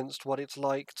experienced what it's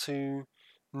like to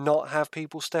not have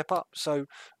people step up. So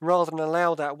rather than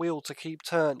allow that wheel to keep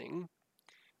turning,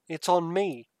 it's on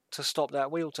me to stop that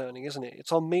wheel turning, isn't it?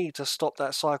 It's on me to stop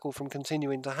that cycle from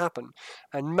continuing to happen.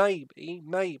 And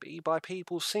maybe by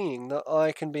people seeing that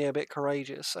I can be a bit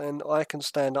courageous and I can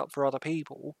stand up for other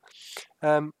people,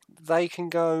 they can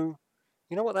go,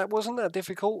 you know what, that wasn't that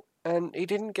difficult, and he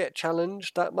didn't get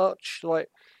challenged that much. Like,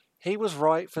 he was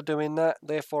right for doing that,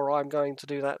 therefore I'm going to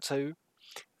do that too.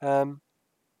 Um,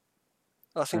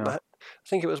 yeah. I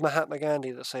think it was Mahatma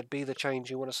Gandhi that said, "Be the change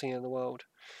you want to see in the world."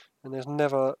 And there's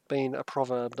never been a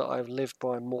proverb that I've lived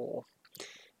by more.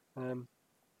 Um,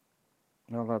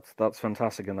 No, that's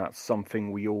fantastic, and that's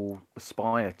something we all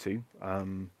aspire to.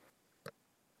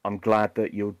 I'm glad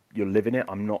that you're living it.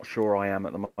 I'm not sure I am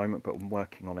at the moment, but I'm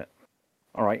working on it.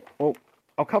 All right. Well,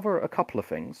 I'll cover a couple of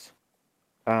things.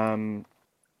 Um,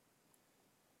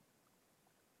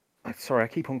 sorry, I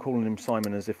keep on calling him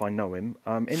Simon as if I know him.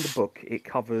 In the book, it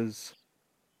covers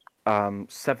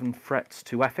 7 threats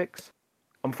to ethics.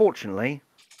 Unfortunately,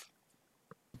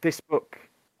 this book,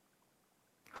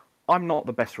 I'm not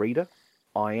the best reader.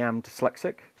 I am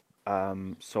dyslexic,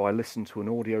 so I listen to an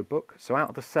audio book. So out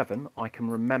of the 7, I can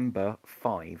remember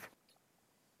 5.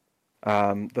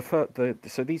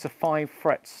 So these are 5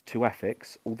 threats to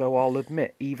ethics. Although I'll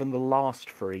admit, even the last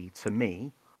 3 to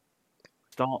me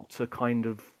start to kind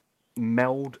of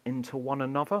meld into one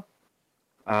another,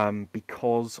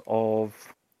 because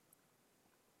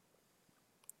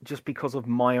of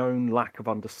my own lack of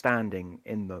understanding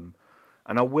in them.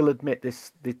 And I will admit,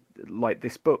 this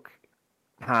book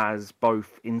has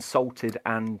both insulted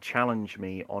and challenged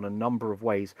me on a number of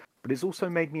ways, but it's also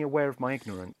made me aware of my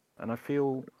ignorance. And I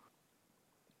feel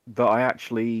that I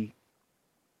actually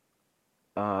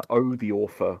owe the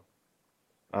author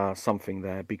something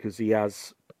there, because he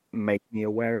has made me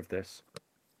aware of this.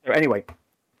 So anyway,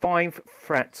 5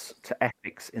 threats to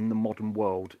ethics in the modern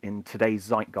world, in today's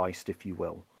zeitgeist, if you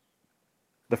will.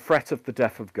 The threat of the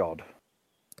death of God.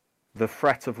 the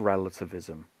threat of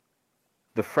relativism,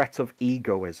 the threat of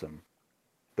egoism,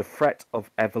 the threat of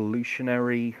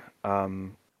evolutionary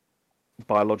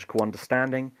biological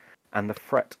understanding, and the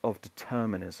threat of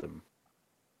determinism.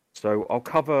 So I'll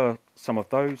cover some of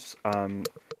those.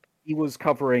 He was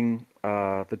covering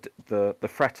the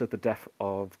threat of the death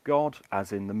of God,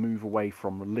 as in the move away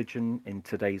from religion in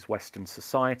today's Western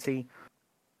society.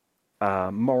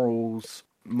 Morals,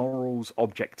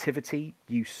 objectivity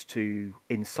used to,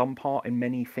 in some part, in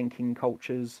many thinking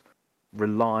cultures,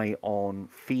 rely on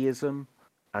theism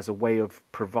as a way of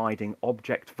providing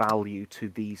object value to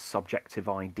these subjective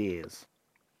ideas.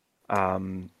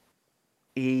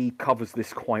 He covers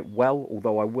this quite well,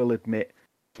 although I will admit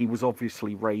he was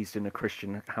obviously raised in a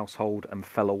Christian household and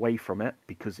fell away from it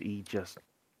because he just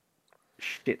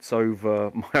shits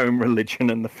over my own religion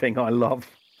and the thing I love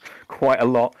quite a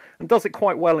lot, and does it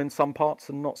quite well in some parts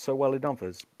and not so well in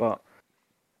others. But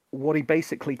what he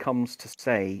basically comes to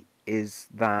say is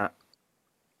that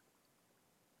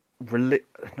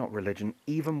not religion,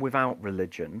 even without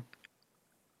religion,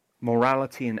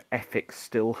 morality and ethics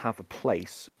still have a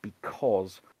place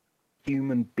because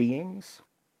human beings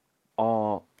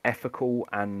are ethical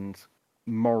and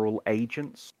moral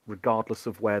agents, regardless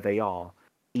of where they are,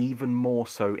 even more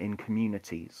so in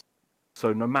communities.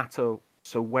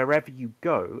 So wherever you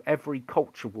go, every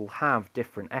culture will have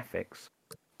different ethics,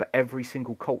 but every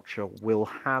single culture will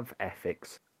have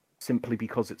ethics simply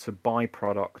because it's a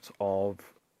byproduct of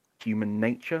human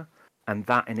nature, and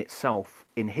that in itself,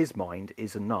 in his mind,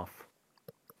 is enough.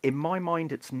 In my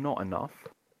mind, it's not enough,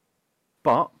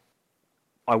 but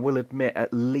I will admit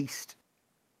at least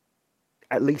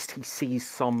he sees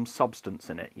some substance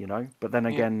in it, But then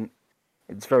again,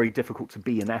 it's very difficult to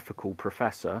be an ethical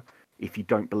professor if you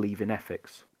don't believe in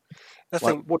ethics.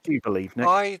 What do you believe, Nick?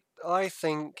 I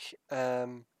think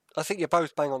you're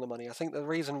both bang on the money. I think the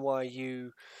reason why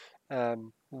you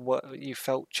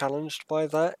felt challenged by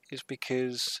that is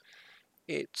because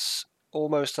it's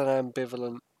almost an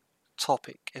ambivalent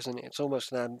topic, isn't it? It's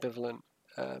almost an ambivalent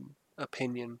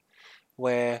opinion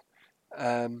where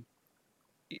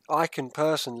I can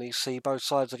personally see both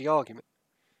sides of the argument.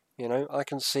 I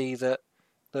can see that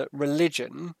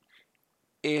religion,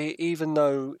 even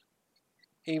though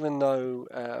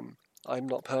I'm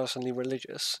not personally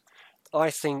religious, I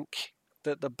think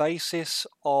that the basis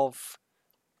of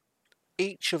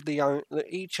each of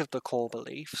the core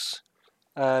beliefs,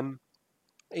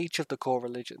 each of the core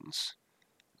religions,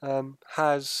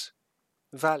 has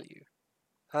value,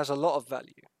 has a lot of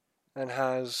value, and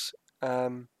has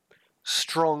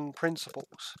strong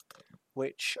principles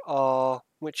which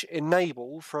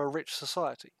enable for a rich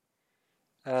society.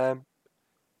 And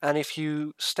if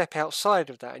you step outside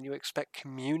of that and you expect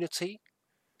community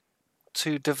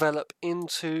to develop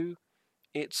into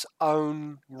its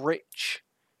own rich,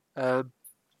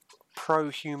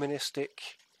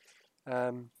 pro-humanistic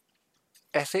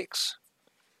ethics,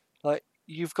 like,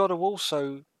 you've got to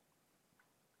also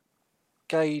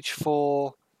gauge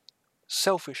for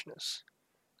selfishness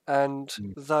and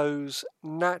those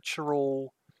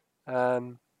natural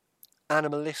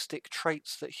animalistic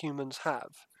traits that humans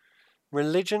have.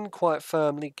 Religion quite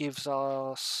firmly gives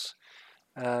us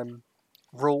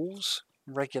rules,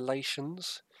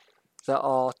 regulations that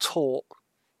are taught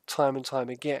time and time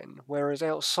again, whereas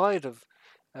outside of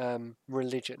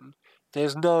religion,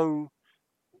 there's no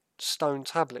stone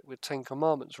tablet with 10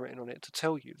 commandments written on it to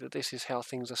tell you that this is how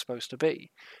things are supposed to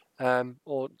be,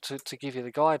 or to give you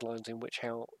the guidelines in which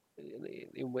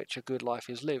a good life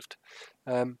is lived.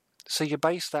 So you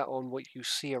base that on what you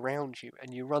see around you,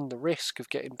 and you run the risk of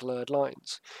getting blurred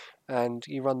lines, and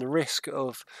you run the risk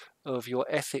of your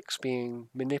ethics being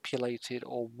manipulated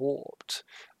or warped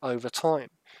over time.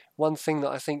 One thing that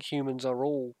I think humans are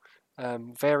all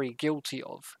very guilty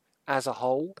of as a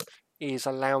whole is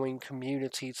allowing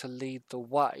community to lead the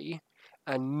way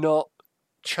and not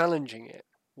challenging it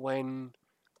when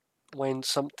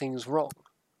something's wrong.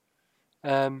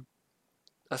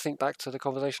 I think back to the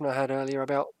conversation I had earlier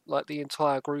about, like, the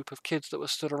entire group of kids that were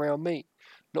stood around me.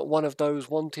 Not one of those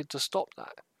wanted to stop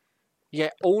that.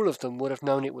 Yet all of them would have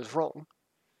known it was wrong.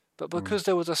 But because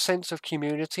there was a sense of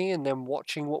community and them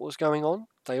watching what was going on,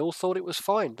 they all thought it was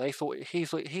fine. They thought he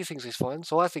thinks it's fine,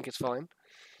 so I think it's fine.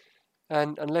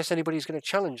 And unless anybody's going to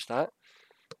challenge that,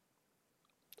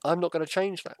 I'm not going to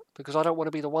change that, because I don't want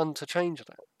to be the one to change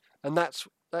that. And that's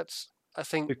I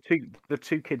think the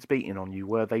two kids beating on you,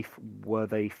 were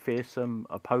they fearsome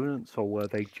opponents, or were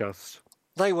they just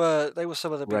they were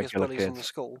some of the biggest regular bullies in kids? the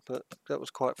school, but that was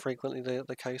quite frequently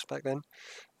the case back then.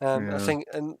 Yeah. I think,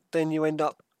 and then you end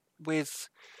up with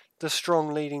the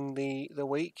strong leading the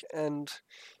weak, and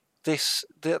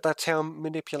that's how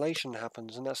manipulation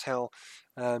happens, and that's how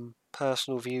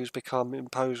personal views become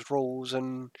imposed rules,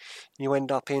 and you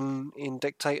end up in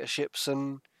dictatorships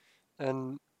and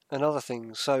other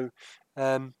things. So,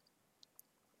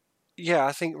 yeah,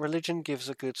 I think religion gives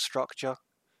a good structure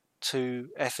to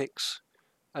ethics,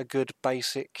 a good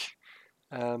basic.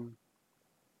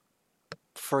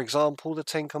 For example, the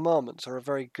Ten Commandments are a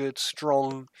very good,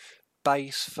 strong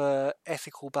base for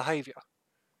ethical behaviour.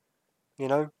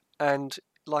 And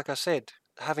like I said,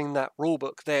 having that rule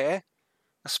book there,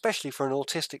 especially for an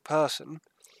autistic person,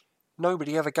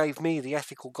 nobody ever gave me the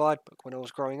ethical guidebook when I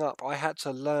was growing up. I had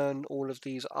to learn all of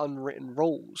these unwritten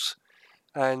rules,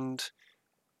 and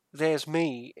there's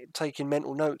me taking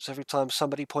mental notes every time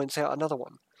somebody points out another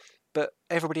one. But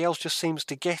everybody else just seems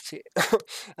to get it.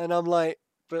 And I'm like,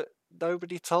 but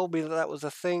nobody told me that was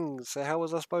a thing, so how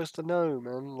was I supposed to know,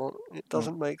 man? It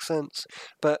doesn't make sense.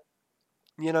 But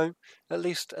at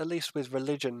least with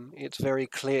religion, it's very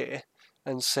clear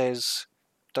and says,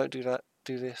 don't do that,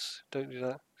 do this, don't do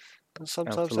that. And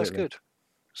sometimes that's Absolutely. good.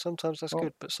 Sometimes that's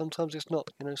good, but sometimes it's not.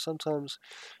 Sometimes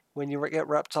when you get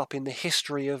wrapped up in the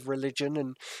history of religion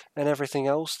and everything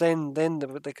else, then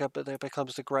there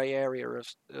becomes the grey area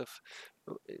of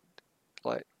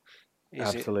like,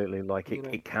 is it? Absolutely. Like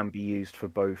it can be used for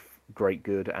both great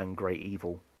good and great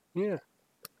evil. Yeah.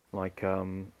 Like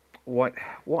what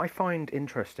I find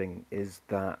interesting is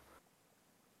that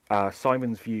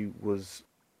Simon's view was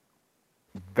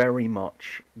very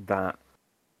much that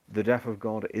the death of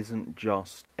God isn't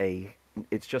just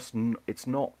it's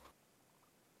not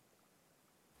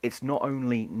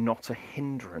only not a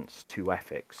hindrance to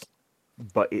ethics,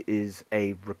 but it is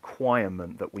a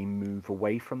requirement that we move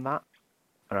away from that.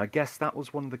 And I guess that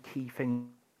was one of the key things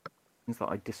that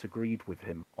I disagreed with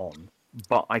him on.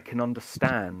 But I can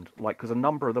understand, because a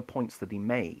number of the points that he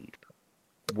made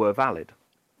were valid.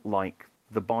 Like,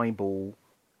 the Bible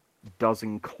does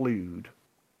include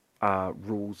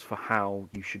rules for how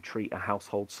you should treat a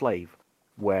household slave,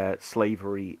 where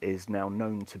slavery is now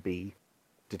known to be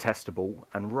detestable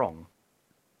and wrong.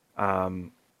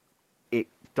 It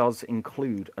does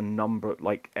include a number,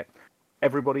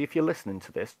 everybody, if you're listening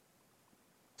to this,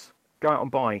 go out and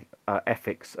buy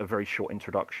Ethics, A Very Short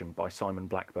Introduction by Simon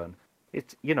Blackburn.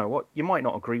 It's, you know what, you might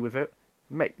not agree with it,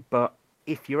 but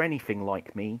if you're anything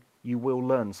like me, you will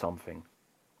learn something.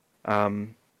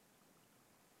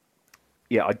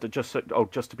 Yeah, just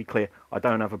to be clear, I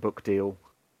don't have a book deal.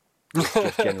 It's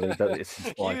just generally that it's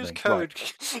inspired Use me. code.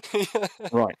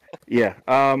 Right. Yeah.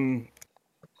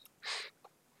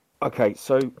 Okay,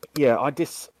 so yeah, I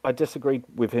disagreed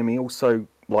with him. He also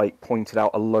pointed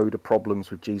out a load of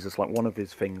problems with Jesus. Like, one of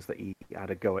his things that he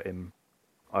had a go at him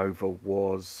over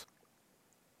was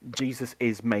Jesus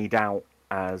is made out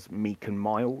as meek and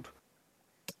mild,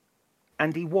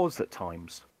 and he was at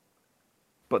times,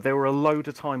 but there were a load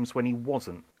of times when he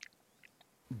wasn't.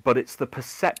 But it's the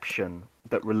perception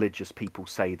that religious people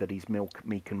say that he's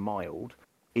meek and mild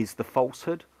is the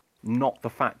falsehood, not the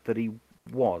fact that he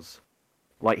was.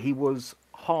 Like, he was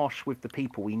harsh with the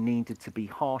people he needed to be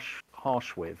harsh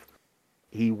with.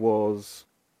 He was,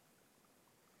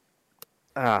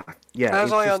 yeah.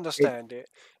 As I understand it,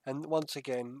 and once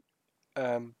again,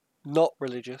 not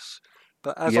religious,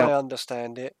 but as I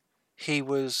understand it, he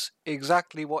was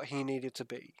exactly what he needed to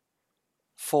be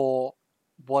for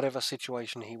whatever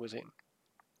situation he was in.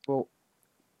 Well,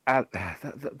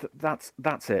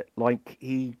 that's it. Like,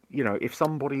 he, if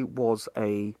somebody was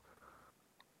a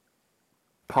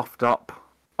puffed up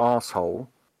arsehole,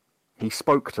 he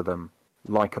spoke to them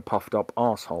like a puffed up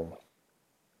arsehole.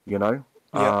 Yeah.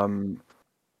 I'm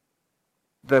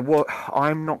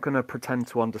not going to pretend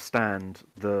to understand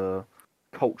the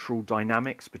cultural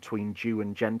dynamics between Jew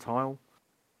and Gentile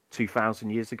 2,000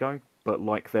 years ago, but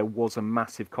there was a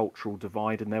massive cultural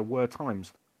divide, and there were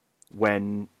times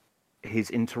when his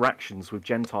interactions with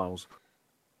Gentiles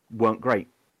weren't great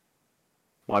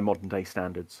by modern day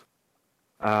standards.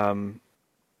 I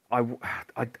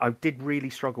did really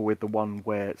struggle with the one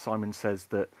where Simon says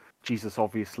that Jesus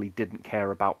obviously didn't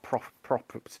care about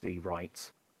property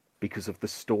rights because of the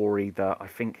story that I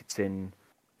think it's in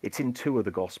 2 of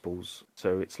the Gospels,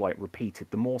 so it's repeated.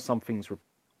 The more something's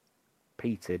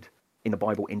repeated in the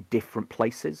Bible in different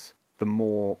places, the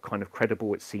more kind of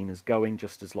credible it's seen as going,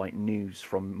 just as news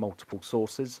from multiple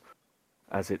sources,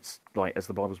 as it's as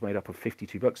the Bible's made up of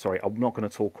 52 books. Sorry, I'm not going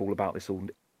to talk all about this all,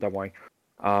 don't worry.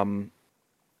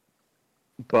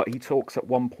 But he talks at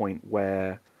one point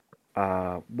where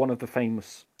one of the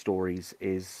famous stories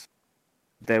is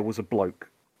there was a bloke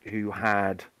who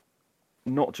had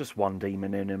not just one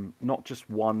demon in him, not just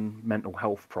one mental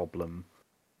health problem,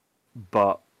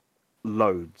 but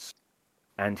loads,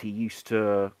 and he used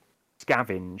to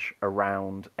scavenge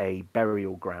around a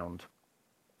burial ground,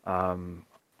 and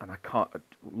I can't,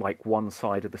 like, one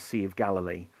side of the Sea of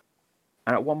Galilee.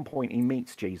 And at one point, he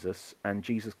meets Jesus, and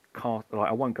Jesus can't. Like,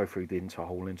 I won't go through the entire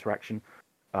whole interaction,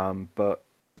 but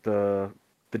the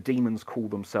demons call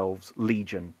themselves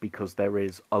Legion because there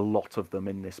is a lot of them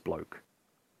in this bloke.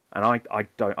 And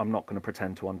I'm not going to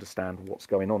pretend to understand what's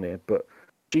going on here, but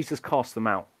Jesus casts them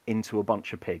out into a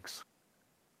bunch of pigs.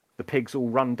 The pigs all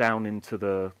run down into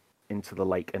the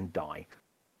lake and die.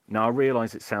 Now, I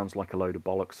realise it sounds like a load of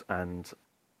bollocks, and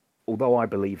although I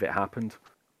believe it happened,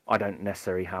 I don't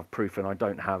necessarily have proof, and I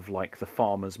don't have, like, the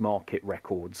farmers market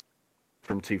records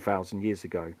from 2,000 years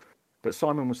ago. But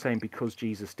Simon was saying because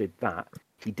Jesus did that,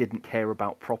 he didn't care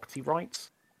about property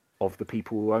rights of the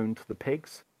people who owned the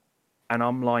pigs. And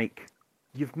I'm like,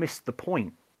 you've missed the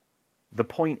point. The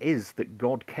point is that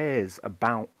God cares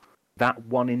about that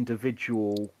one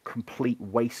individual complete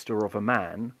waster of a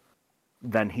man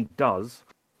than he does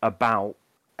about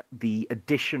the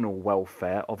additional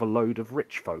welfare of a load of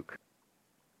rich folk.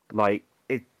 Like,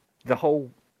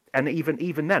 and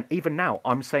even now,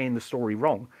 I'm saying the story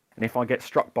wrong. And if I get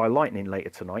struck by lightning later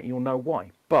tonight, you'll know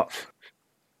why. But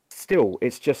still,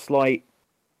 it's just like,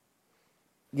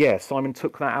 yeah, Simon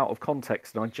took that out of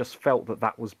context, and I just felt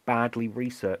that was badly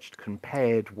researched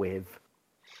compared with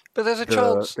But there's a the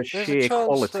chance. sheer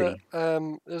quality.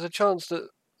 There's a chance that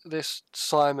this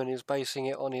Simon is basing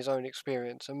it on his own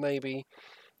experience, and maybe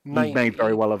He may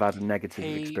very well have had a negative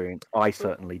he- experience. I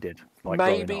certainly did, like,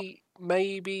 growing up.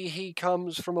 maybe he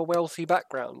comes from a wealthy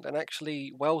background, and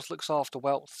actually wealth looks after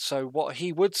wealth. So what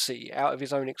he would see out of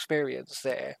his own experience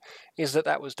there is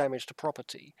that was damage to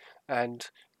property, and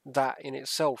that in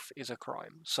itself is a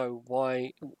crime. So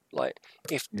why, like,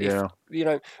 if Yeah. you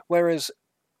know, whereas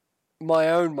my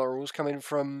own morals coming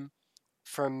from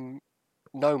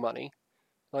no money,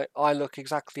 like, I look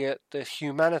exactly at the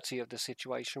humanity of the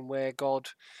situation where God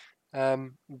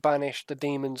banished the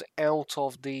demons out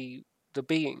of the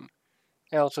being,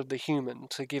 out of the human,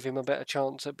 to give him a better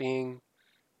chance at being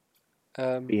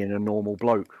Being a normal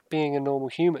bloke. being a normal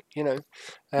human, Yeah.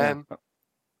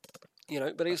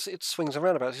 But it swings and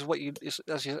roundabouts. It's what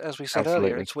as we said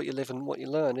earlier, Absolutely. it's what you live and what you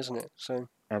learn, isn't it? So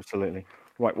Absolutely.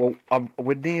 Right. Well,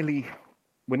 we're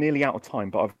nearly out of time,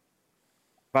 but I've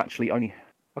actually only.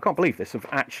 I can't believe this. I've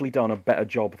actually done a better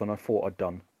job than I thought I'd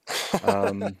done.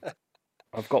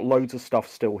 I've got loads of stuff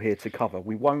still here to cover.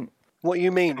 We won't what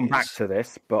you mean come is back to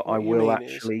this, but I what you will mean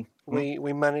actually. is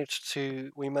we managed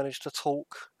to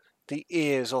talk the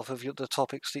ears off of the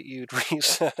topics that you'd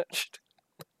researched.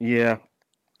 Yeah.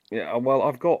 Yeah. Well,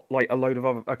 I've got, like, a load of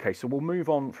other. Okay, so we'll move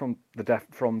on from the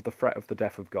threat of the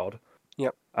death of God.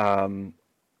 Yep. And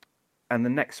the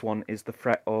next one is the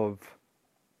threat of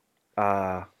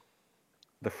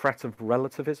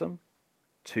relativism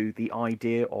to the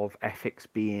idea of ethics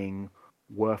being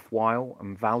worthwhile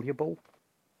and valuable.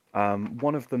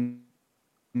 One of the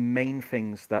main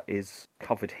things that is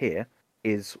covered here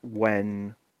is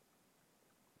when,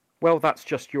 well, that's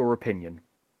just your opinion.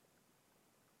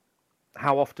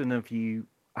 How often have you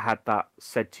had that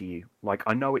said to you? Like,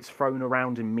 I know it's thrown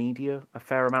around in media a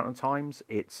fair amount of times.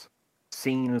 It's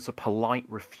seen as a polite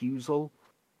refusal.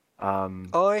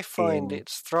 I find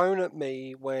it's thrown at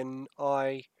me when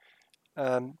I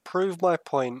prove my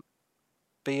point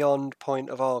beyond point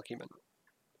of argument,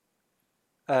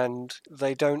 and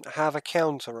they don't have a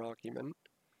counter argument,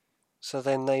 so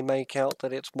then they make out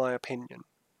that it's my opinion.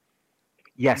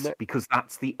 Yes, because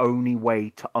that's the only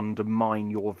way to undermine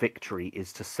your victory,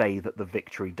 is to say that the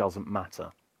victory doesn't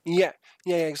matter. Yeah,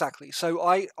 exactly. So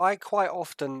I quite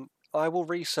often, I will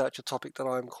research a topic that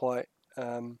I'm quite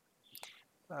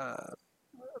that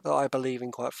I believe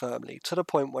in quite firmly, to the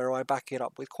point where I back it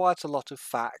up with quite a lot of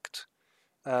fact,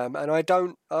 and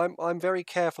I'm very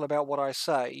careful about what I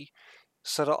say,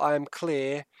 so that I am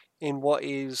clear in what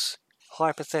is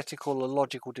hypothetical and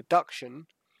logical deduction,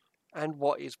 and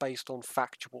what is based on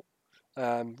factual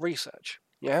research.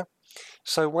 Yeah.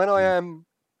 So when I am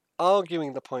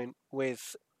arguing the point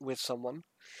with someone,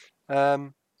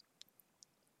 and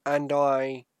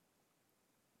I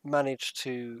manage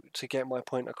to get my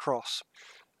point across,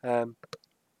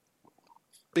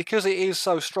 because it is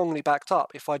so strongly backed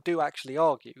up. If I do actually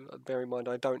argue, bear in mind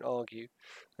I don't argue,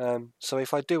 so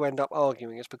if I do end up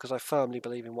arguing, it's because I firmly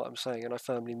believe in what I'm saying and I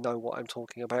firmly know what I'm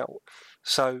talking about.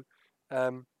 So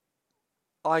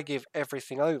I give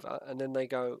everything over, and then they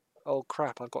go, oh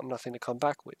crap, I've got nothing to come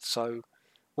back with. So,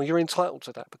 well, you're entitled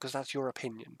to that because that's your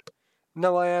opinion.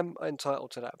 No, I am entitled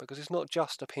to that because it's not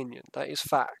just opinion, that is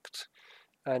fact.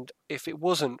 And if it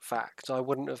wasn't fact, I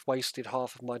wouldn't have wasted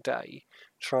half of my day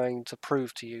trying to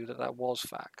prove to you that that was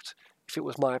fact. If it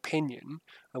was my opinion,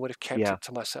 I would have kept Yeah. it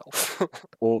to myself.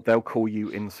 Or they'll call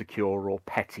you insecure or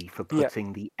petty for Yeah.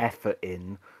 putting the effort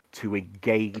in to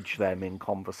engage them in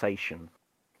conversation.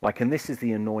 Like, and this is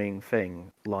the annoying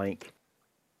thing. Like,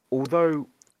 although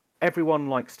everyone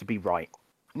likes to be right,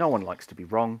 no one likes to be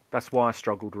wrong. That's why I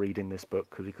struggled reading this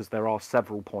book, because there are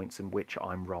several points in which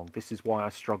I'm wrong. This is why I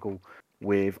struggle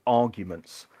with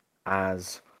arguments,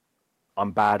 as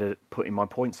I'm bad at putting my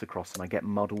points across and I get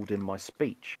muddled in my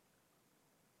speech.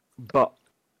 But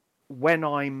when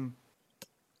I'm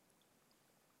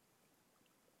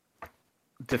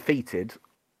defeated,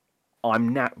 I'm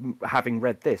now, having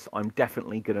read this, I'm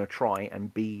definitely going to try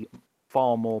and be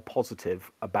far more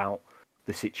positive about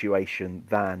the situation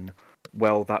than,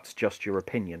 well, that's just your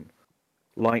opinion.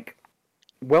 Like,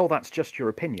 well, that's just your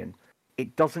opinion.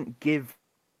 It doesn't give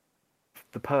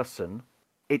the person,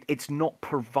 it's not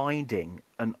providing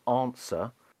an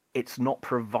answer, it's not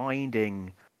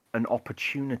providing an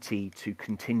opportunity to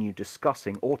continue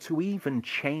discussing or to even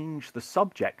change the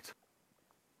subject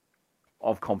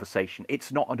of conversation.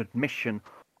 It's not an admission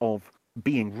of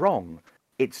being wrong.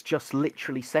 It's just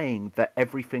literally saying that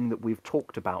everything that we've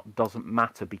talked about doesn't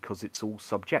matter because it's all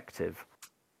subjective.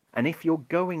 And if you're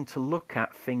going to look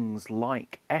at things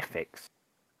like ethics,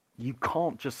 you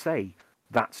can't just say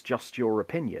that's just your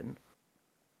opinion,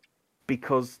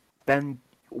 because then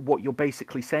what you're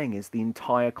basically saying is the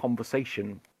entire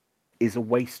conversation is a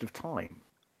waste of time.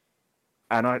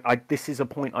 And this is a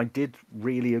point I did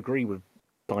really agree with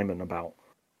Simon about.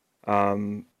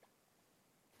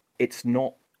 It's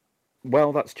not,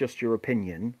 well, that's just your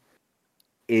opinion,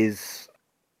 it's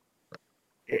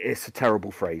a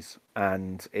terrible phrase,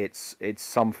 and it's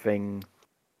something,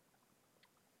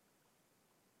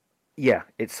 yeah,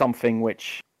 it's something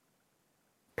which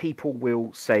people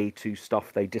will say to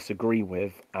stuff they disagree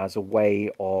with as a way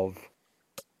of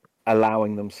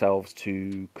allowing themselves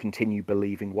to continue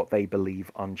believing what they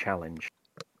believe unchallenged.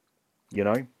 You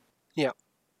know? Yeah.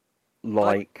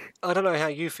 Like, I don't know how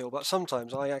you feel, but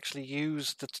sometimes I actually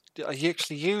use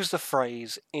the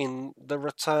phrase in the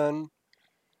return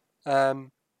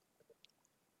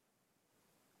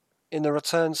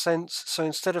sense. So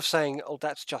instead of saying, "Oh,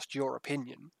 that's just your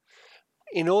opinion,"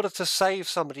 in order to save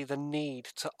somebody the need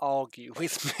to argue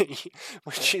with me,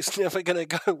 which is never going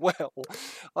to go well,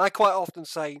 I quite often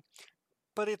say,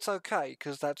 "But it's okay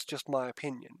because that's just my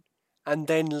opinion," and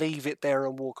then leave it there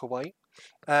and walk away.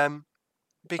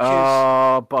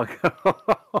 Because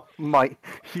bugger. Mic,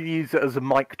 you use it as a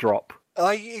mic drop.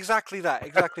 exactly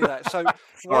that. So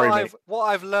Sorry, mate. what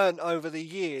I've learned over the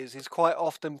years is quite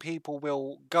often people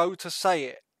will go to say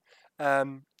it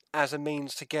as a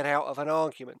means to get out of an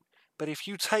argument. But if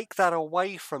you take that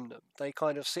away from them, they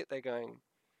kind of sit there going,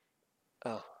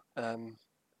 "Oh,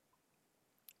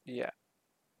 yeah."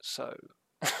 So,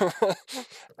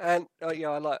 and yeah,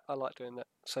 I like doing that.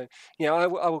 So yeah, I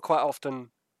will quite often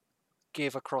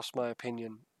give across my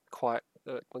opinion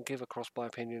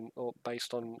or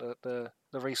based on the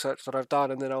research that I've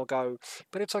done, and then I'll go,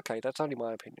 but it's okay, that's only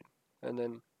my opinion, and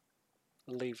then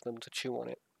leave them to chew on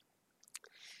it.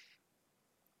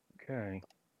 Okay.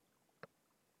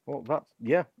 Well,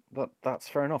 that's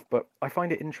fair enough. But I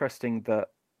find it interesting that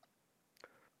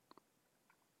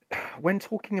when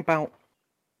talking about,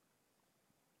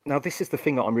 now this is the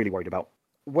thing that I'm really worried about.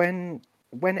 When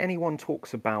anyone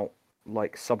talks about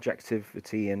like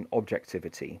subjectivity and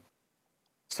objectivity,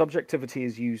 subjectivity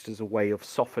is used as a way of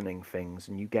softening things,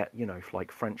 and you get,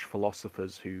 like French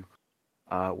philosophers who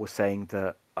were saying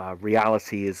that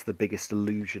reality is the biggest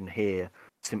illusion here,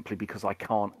 simply because I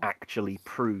can't actually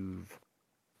prove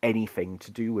anything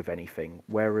to do with anything.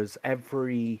 Whereas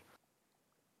every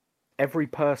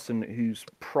person who's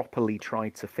properly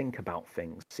tried to think about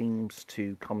things seems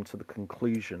to come to the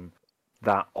conclusion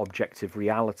that objective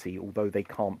reality, although they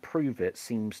can't prove it,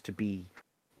 seems to be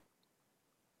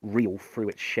real through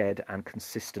its shared and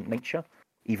consistent nature,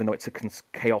 even though it's a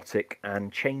chaotic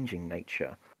and changing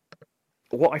nature.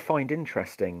 What I find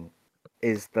interesting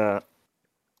is that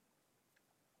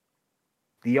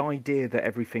the idea that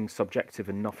everything's subjective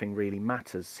and nothing really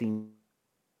matters seems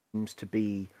to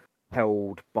be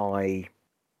held by,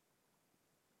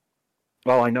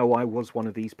 well, I know I was one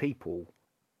of these people.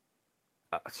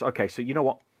 So you know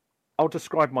what? I'll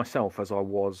describe myself as I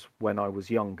was when I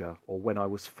was younger, or when I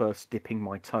was first dipping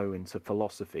my toe into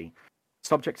philosophy.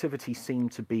 Subjectivity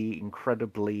seemed to be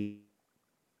incredibly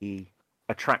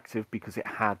attractive because it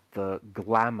had the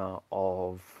glamour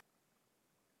of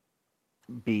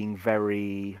being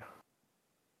very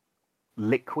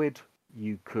liquid.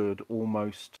 You could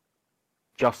almost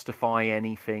justify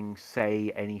anything,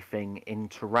 say anything,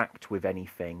 interact with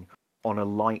anything on a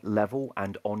light level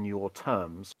and on your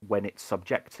terms when it's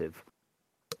subjective.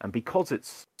 And because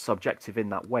it's subjective in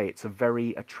that way, it's a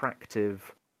very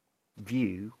attractive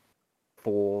view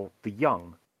for the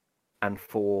young and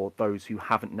for those who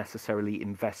haven't necessarily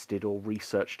invested or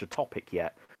researched a topic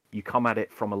yet. You come at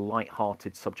it from a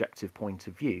light-hearted, subjective point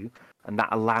of view, and that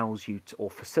allows you to,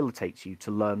 or facilitates you to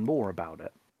learn more about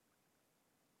it.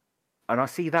 And I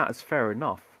see that as fair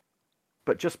enough.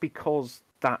 But just because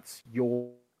that's your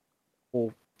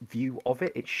view of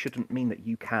it, it shouldn't mean that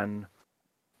you can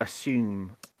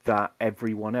assume that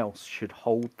everyone else should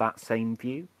hold that same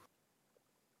view.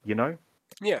 You know?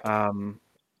 Yeah.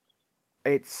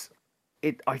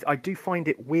 I do find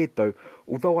it weird though,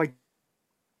 although I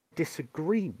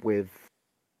disagree with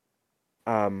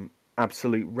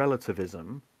absolute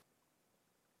relativism,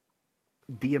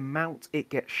 the amount it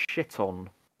gets shit on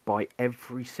by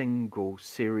every single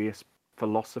serious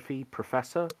philosophy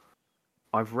professor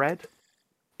I've read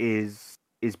is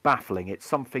baffling. It's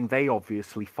something they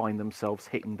obviously find themselves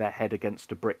hitting their head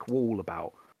against a brick wall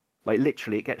about. Like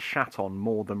literally, it gets shat on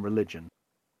more than religion.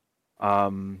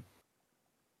 And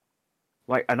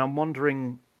I'm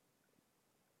wondering,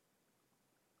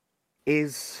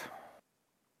 is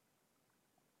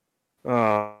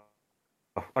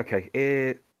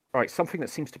okay, right, something that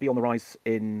seems to be on the rise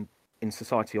in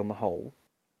society on the whole,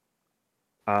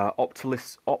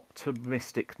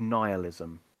 optimistic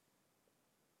nihilism.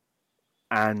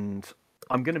 And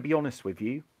I'm going to be honest with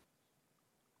you,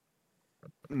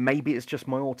 maybe it's just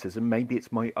my autism, maybe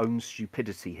it's my own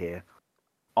stupidity here.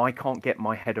 I can't get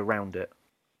my head around it.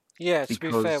 Yeah, to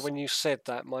be fair, when you said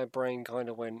that, my brain kind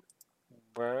of went,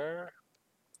 where?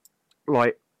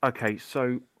 Like, okay,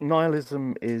 so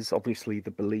nihilism is obviously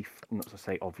the belief, not to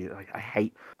say obvious,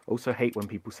 I also hate when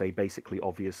people say basically,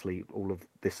 obviously, all of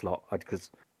this lot, because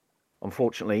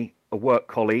unfortunately, a work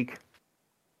colleague,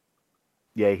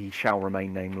 yeah, he shall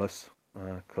remain nameless,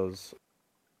 because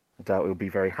I doubt he'll be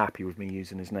very happy with me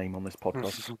using his name on this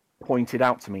podcast, pointed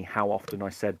out to me how often I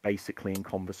said basically in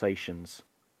conversations.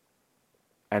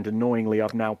 And annoyingly,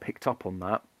 I've now picked up on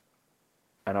that.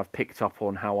 And I've picked up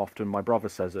on how often my brother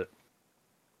says it.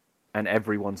 And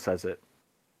everyone says it.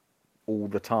 All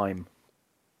the time.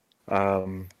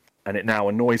 And it now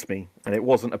annoys me. And it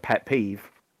wasn't a pet peeve.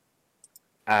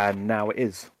 And now it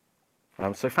is.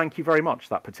 So thank you very much,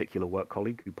 that particular work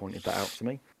colleague who pointed that out to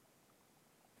me.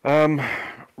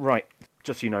 Right.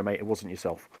 Just so you know, mate, it wasn't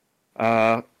yourself.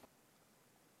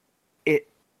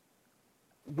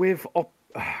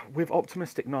 With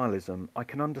optimistic nihilism, I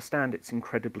can understand it's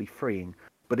incredibly freeing,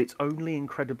 but it's only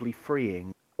incredibly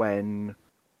freeing when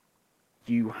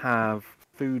you have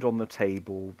food on the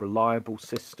table, reliable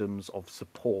systems of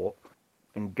support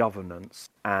and governance,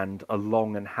 and a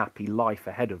long and happy life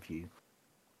ahead of you.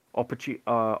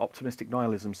 Optimistic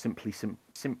nihilism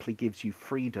simply gives you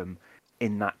freedom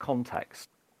in that context,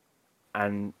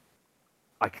 and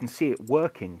I can see it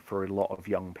working for a lot of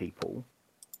young people.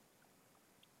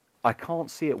 I can't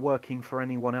see it working for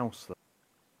anyone else, though.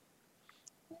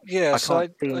 Yeah, I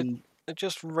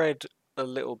just read a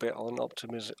little bit on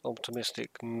optimistic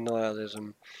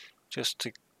nihilism, just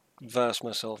to verse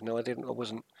myself. No, I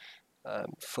wasn't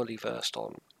fully versed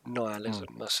on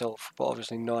nihilism myself, but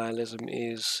obviously nihilism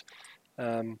is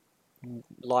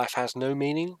life has no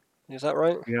meaning. Is that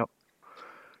right? Yeah.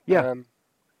 Yeah.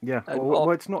 Yeah. Well,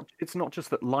 it's not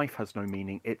just that life has no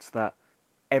meaning, it's that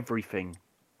everything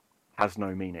has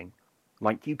no meaning.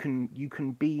 Like you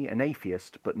can be an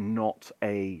atheist but not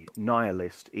a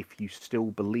nihilist if you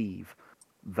still believe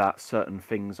that certain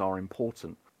things are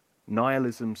important.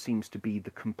 Nihilism seems to be the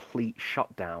complete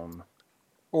shutdown.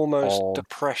 Almost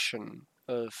depression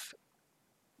of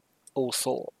all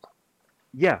thought.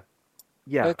 Yeah.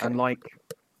 Yeah. Okay.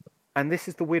 And this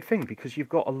is the weird thing, because you've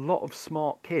got a lot of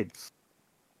smart kids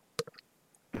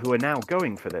who are now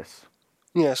going for this.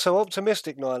 Yeah, so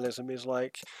optimistic nihilism is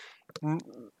like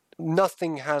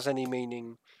nothing has any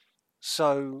meaning,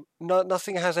 so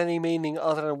nothing has any meaning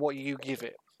other than what you give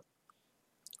it.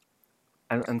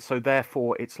 And so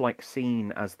therefore it's like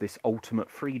seen as this ultimate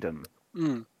freedom.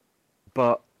 Mm.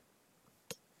 But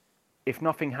if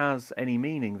nothing has any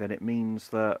meaning, then it means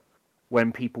that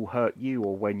when people hurt you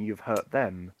or when you've hurt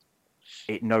them,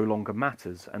 it no longer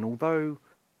matters. And although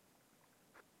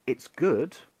it's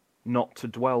good not to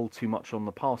dwell too much on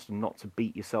the past and not to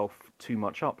beat yourself too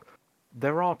much up,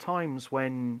 there are times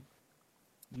when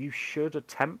you should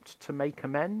attempt to make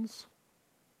amends.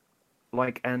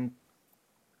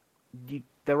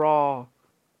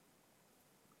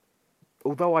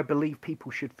 Although I believe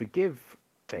people should forgive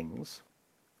things,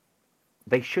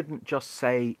 they shouldn't just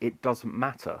say it doesn't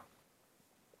matter.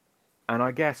 And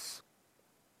I guess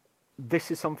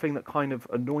this is something that kind of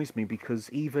annoys me because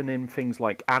even in things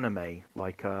like anime,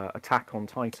 like Attack on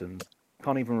Titan,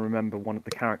 can't even remember one of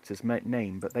the characters'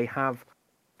 name, but they have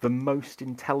the most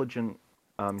intelligent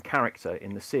character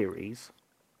in the series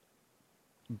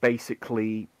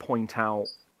basically point out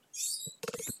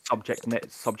the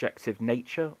subjective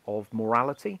nature of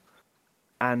morality.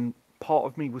 And part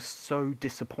of me was so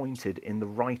disappointed in the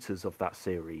writers of that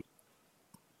series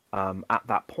at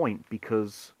that point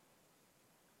because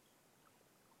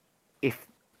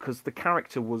because the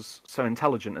character was so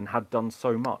intelligent and had done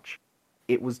so much,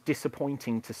 it was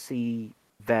disappointing to see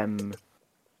them,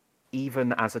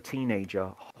 even as a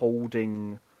teenager,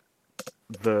 holding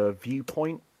the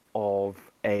viewpoint of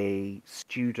a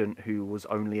student who was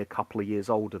only a couple of years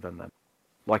older than them.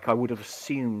 Like, I would have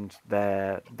assumed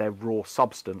their raw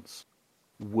substance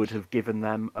would have given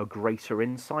them a greater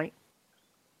insight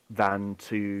than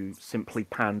to simply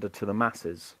pander to the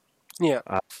masses. Yeah.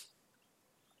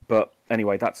 But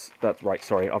anyway, that's right.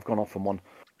 Sorry, I've gone off on one.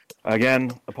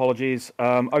 Again, apologies.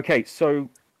 Okay, so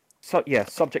yeah,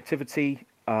 subjectivity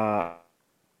and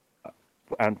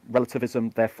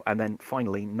relativism, and then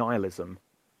finally nihilism.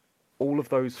 All of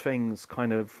those things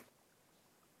kind of,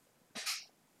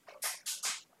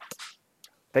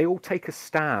 they all take a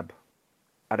stab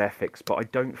at ethics, but I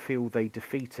don't feel they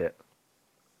defeat it.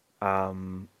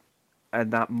 And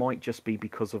that might just be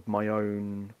because of my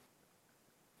own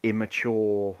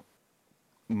immature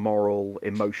moral,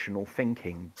 emotional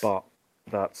thinking, but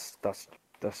that's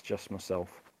just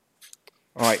myself.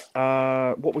 All right,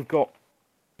 what we've got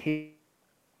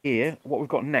here, what we've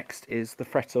got next is the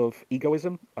threat of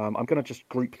egoism. I'm going to just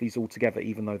group these all together,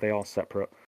 even though they are separate.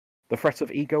 The threat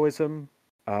of egoism,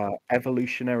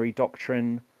 evolutionary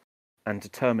doctrine, and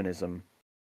determinism.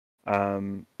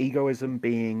 Egoism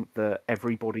being that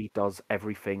everybody does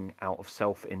everything out of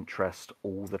self-interest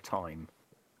all the time.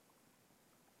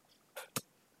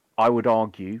 I would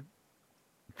argue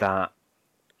that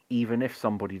even if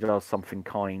somebody does something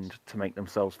kind to make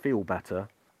themselves feel better,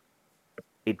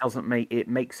 it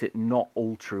makes it not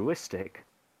altruistic,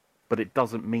 but it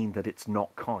doesn't mean that it's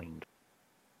not kind.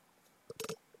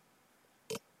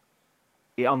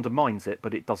 It undermines it,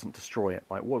 but it doesn't destroy it.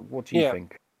 Like, what do you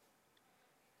think?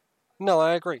 No,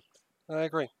 I agree.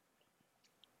 Okay.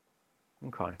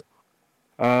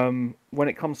 When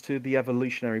it comes to the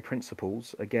evolutionary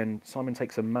principles, again, Simon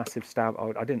takes a massive stab.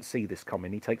 I didn't see this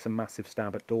coming. He takes a massive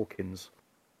stab at Dawkins,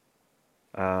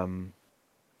 and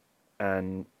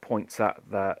points out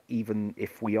that even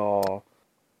if we are,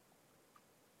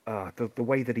 the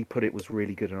way that he put it was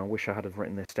really good, and I wish I had have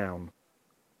written this down.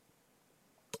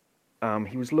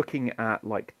 He was looking at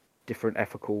like different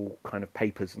ethical kind of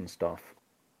papers and stuff,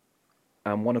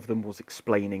 and one of them was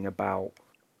explaining about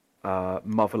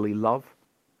motherly love.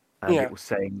 And it was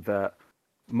saying that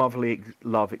motherly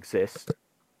love exists.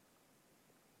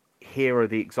 Here are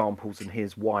the examples, and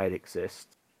here's why it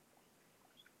exists.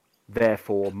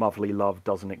 Therefore, motherly love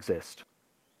doesn't exist.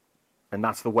 And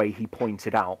that's the way he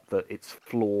pointed out that it's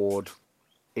flawed.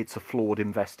 It's a flawed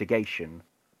investigation.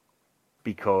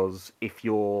 Because if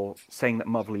you're saying that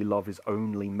motherly love is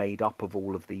only made up of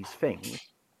all of these things,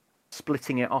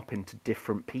 splitting it up into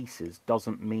different pieces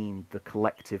doesn't mean the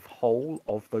collective whole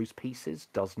of those pieces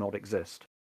does not exist.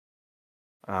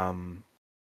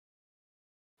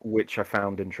 Which I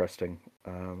found interesting,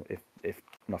 if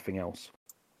nothing else.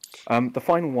 The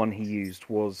final one he used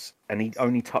was, and he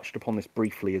only touched upon this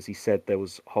briefly, as he said there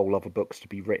was whole other books to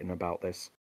be written about this.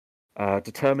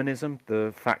 Determinism,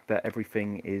 the fact that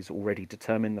everything is already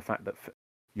determined, the fact that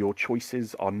your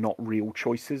choices are not real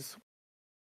choices.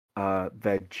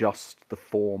 They're just the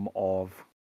form of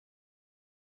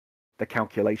the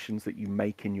calculations that you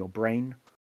make in your brain.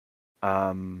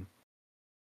 I've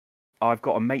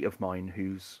got a mate of mine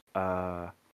who's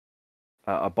a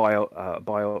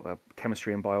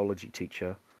chemistry and biology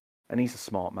teacher, and he's a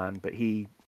smart man, but he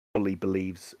fully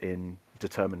believes in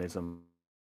determinism.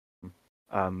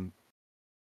 And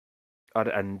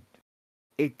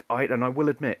I will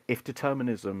admit, if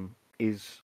determinism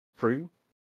is true,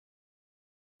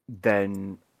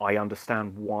 then I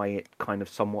understand why it kind of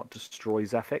somewhat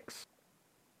destroys ethics.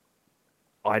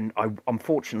 I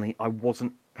unfortunately, I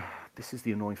wasn't. This is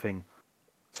the annoying thing.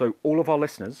 So, all of our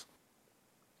listeners,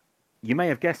 you may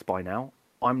have guessed by now,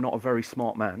 I'm not a very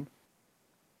smart man.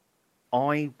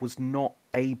 I was not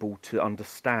able to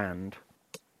understand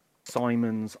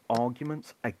Simon's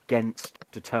arguments against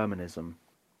determinism.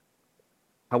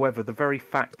 However, the very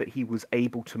fact that he was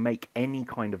able to make any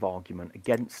kind of argument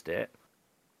against it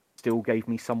still gave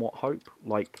me somewhat hope.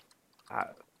 Like,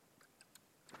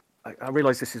 I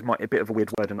realise this is a bit of a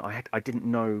weird word, and I didn't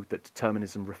know that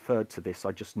determinism referred to this.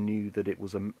 I just knew that it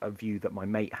was a view that my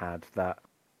mate had, that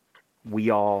we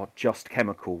are just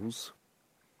chemicals.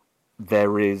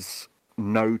 There is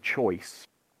no choice.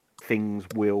 Things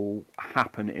will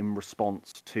happen in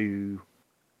response to.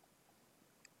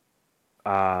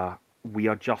 We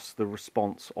are just the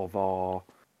response of our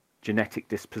genetic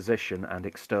disposition and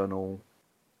external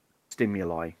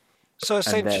stimuli, So and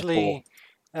therefore,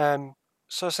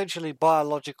 essentially,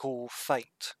 biological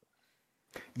fate.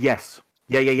 yes,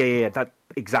 yeah. That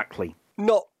exactly.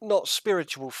 Not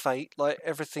spiritual fate, like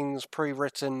everything's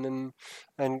pre-written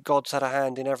and God's had a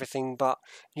hand in everything, but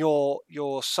your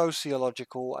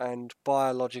sociological and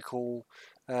biological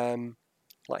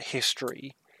like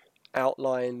history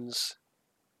outlines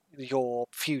your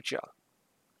future.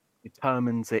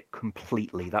 Determines it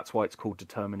completely. That's why it's called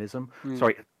determinism. Mm.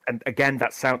 Sorry, and again,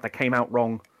 that came out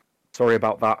wrong. Sorry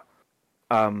about that.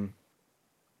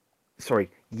 Sorry.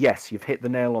 Yes, you've hit the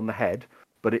nail on the head,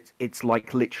 but it's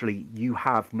like literally you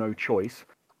have no choice.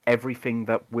 Everything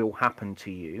that will happen to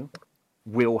you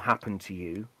will happen to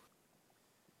you.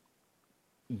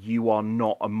 You are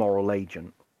not a moral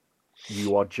agent.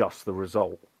 You are just the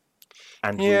result,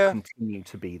 and will continue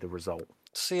to be the result.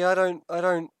 See, I don't,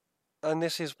 and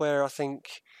this is where I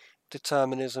think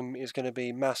determinism is going to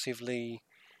be massively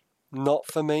not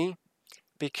for me,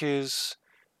 because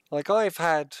like I've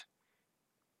had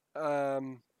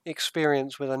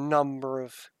experience with a number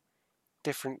of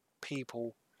different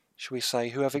people, should we say,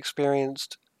 who have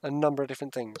experienced a number of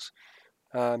different things.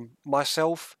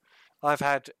 Myself, I've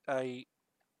had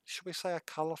should we say, a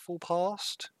colourful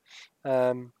past.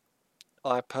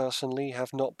 I personally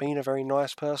have not been a very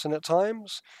nice person at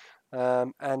times,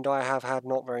 and I have had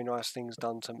not very nice things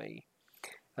done to me.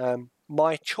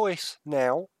 My choice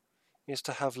now is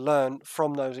to have learned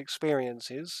from those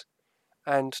experiences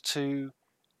and to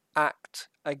act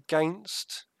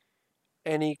against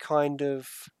any kind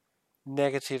of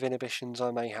negative inhibitions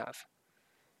I may have.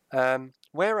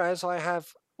 Whereas I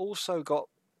also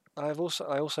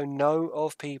know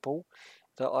of people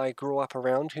that I grew up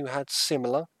around who had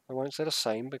similar, I won't say the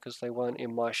same because they weren't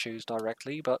in my shoes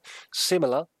directly, but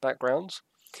similar backgrounds,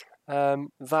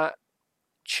 that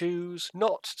choose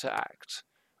not to act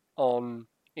on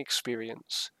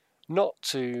experience, not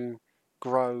to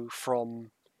grow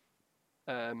from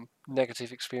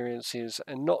negative experiences,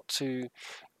 and not to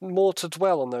more to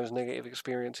dwell on those negative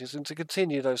experiences and to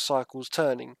continue those cycles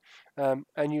turning.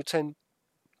 And you tend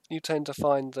to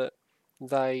find that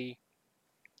they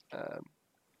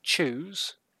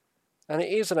choose, and it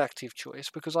is an active choice,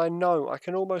 because I know I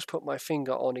can almost put my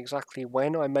finger on exactly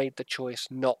when I made the choice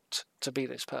not to be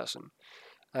this person.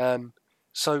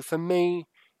 So for me,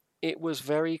 it was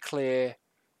very clear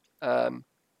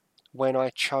when I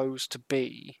chose to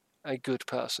be a good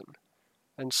person.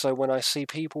 And so when I see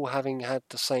people having had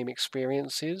the same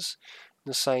experiences,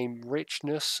 the same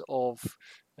richness of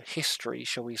history,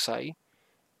 shall we say,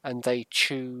 and they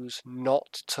choose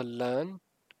not to learn,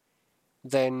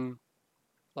 then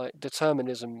like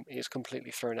determinism is completely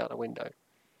thrown out the window,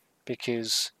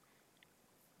 because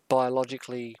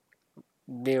biologically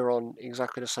near on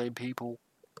exactly the same people,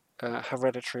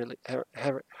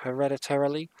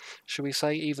 hereditarily, should we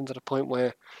say, even to the point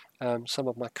where some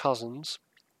of my cousins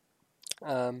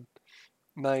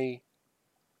may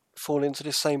fall into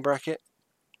this same bracket,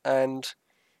 and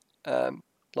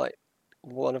like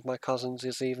one of my cousins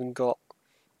has even got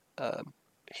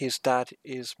his dad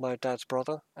is my dad's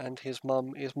brother and his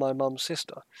mum is my mum's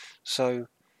sister. So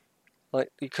like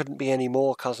it couldn't be any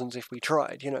more cousins if we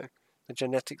tried, you know. The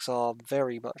genetics are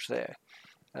very much there.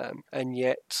 And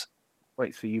yet...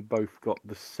 Wait, so you both got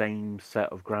the same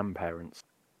set of grandparents?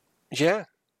 Yeah,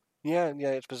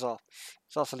 it's bizarre.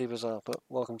 It's utterly bizarre, but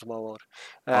welcome to my world.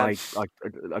 I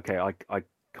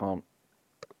can't.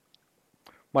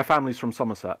 My family's from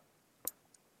Somerset.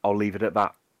 I'll leave it at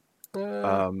that.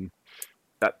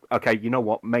 Okay, you know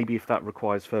what? Maybe if that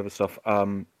requires further stuff.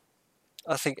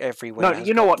 I think everywhere. No,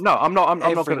 you know what? No, I'm not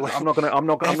going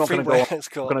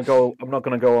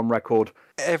to go on record.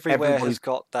 Everywhere has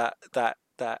got that.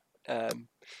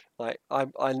 Like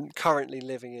I'm currently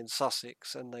living in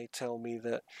Sussex, and they tell me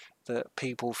that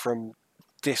people from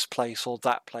this place or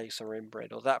that place are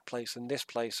inbred, or that place and this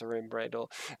place are inbred, or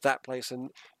that place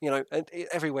and and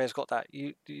everywhere's got that.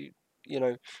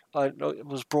 I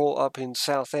was brought up in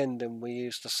Southend, and we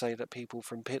used to say that people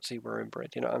from Pitsea were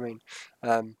inbred. You know what I mean?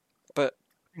 But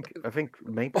I think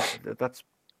maybe that's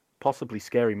possibly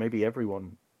scary. Maybe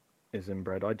everyone is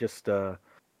inbred. I just know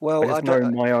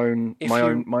my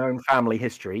own family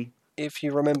history. if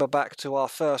you remember back to our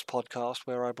first podcast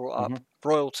where I brought up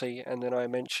royalty, and then I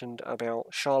mentioned about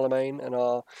Charlemagne and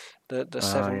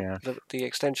the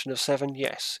extension of 7.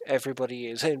 Yes, everybody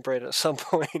is inbred at some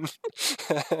point.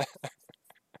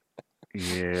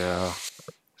 Yeah.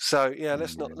 So yeah,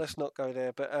 let's not go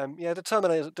there. But yeah,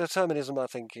 determinism I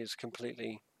think is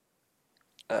completely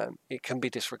it can be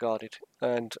disregarded,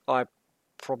 and I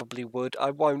probably would. I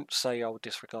won't say I'll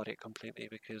disregard it completely,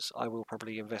 because I will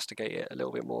probably investigate it a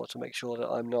little bit more to make sure that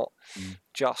I'm not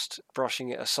just brushing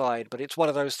it aside. But it's one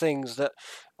of those things that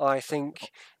I think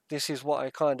this is what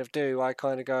I kind of do. I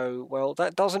kind of go, well,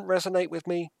 that doesn't resonate with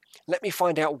me. Let me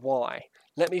find out why.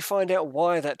 Let me find out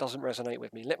why that doesn't resonate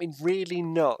with me. Let me really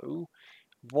know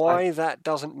why that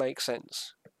doesn't make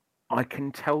sense. I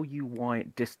can tell you why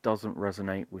this doesn't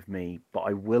resonate with me, but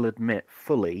I will admit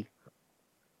fully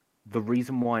the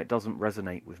reason why it doesn't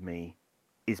resonate with me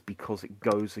is because it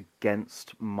goes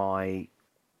against my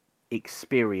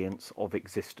experience of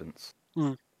existence.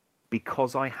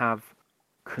 Because I have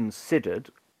considered,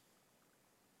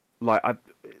 like,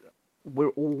 we're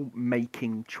all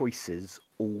making choices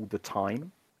all the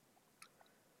time,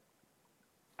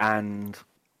 and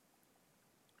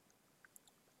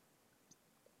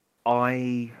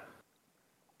I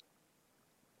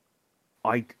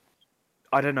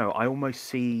don't know. I almost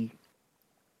see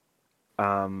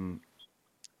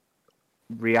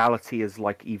reality as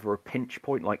like either a pinch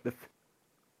point, like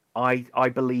I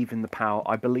believe in the power.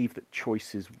 I believe that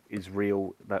choice is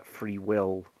real, that free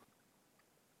will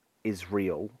is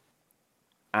real,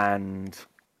 and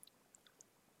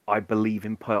I believe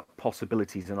in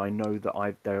possibilities. And I know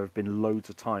that there have been loads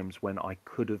of times when I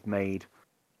could have made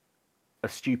a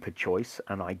stupid choice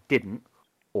and I didn't,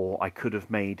 or I could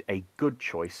have made a good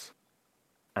choice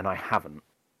and I haven't.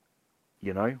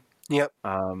 You know? Yep.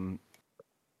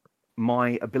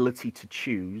 My ability to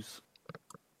choose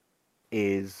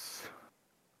is,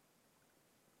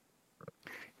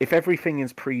 if everything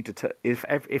is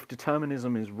if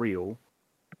determinism is real,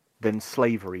 then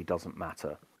slavery doesn't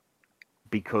matter,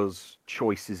 because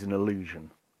choice is an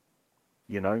illusion.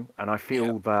 You know? And I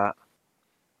feel that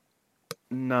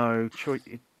no choice,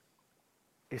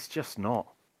 it's just not.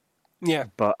 Yeah.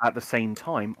 But at the same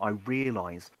time, I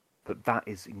realise that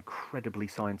is incredibly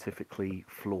scientifically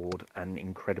flawed and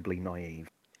incredibly naive.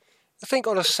 I think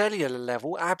on a cellular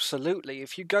level, absolutely.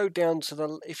 If you go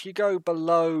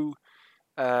below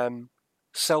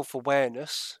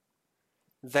self-awareness,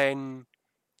 then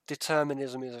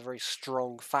determinism is a very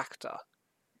strong factor.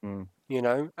 You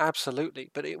know, absolutely.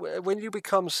 But when you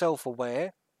become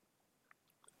self-aware,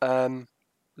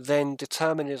 then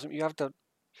determinism, you have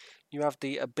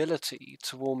the ability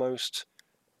to almost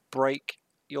break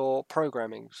your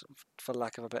programming, for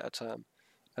lack of a better term.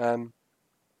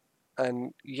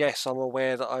 And yes, I'm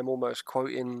aware that I'm almost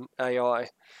quoting AI.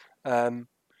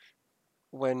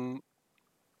 When,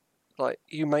 like,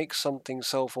 you make something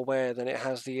self-aware, then it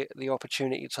has the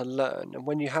opportunity to learn, and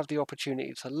when you have the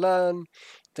opportunity to learn,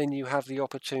 then you have the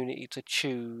opportunity to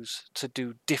choose to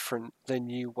do different than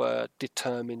you were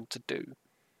determined to do.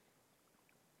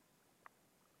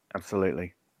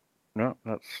 Absolutely. No,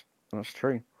 that's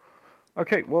true.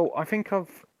 Okay, well, I think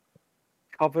I've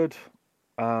covered.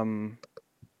 I'm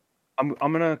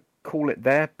gonna call it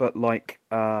there, but like,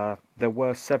 there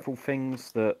were several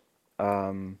things that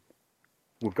were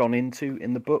gone into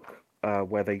in the book,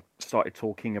 where they started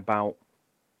talking about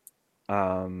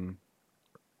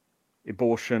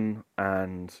abortion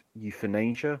and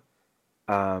euthanasia.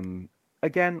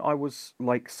 Again, I was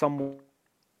like somewhat.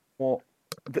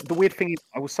 The weird thing is,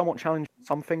 I was somewhat challenged on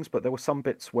some things, but there were some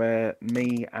bits where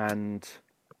me and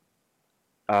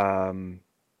the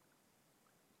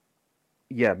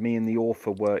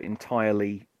author were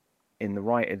entirely in the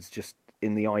right. It's just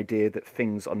in the idea that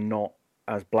things are not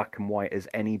as black and white as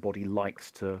anybody likes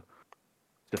to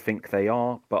think they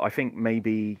are. But I think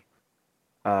maybe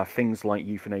things like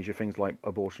euthanasia, things like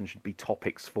abortion, should be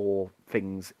topics for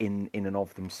things in and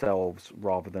of themselves,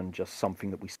 rather than just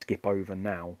something that we skip over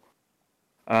now.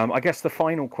 I guess the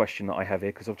final question that I have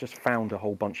here, because I've just found a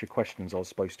whole bunch of questions I was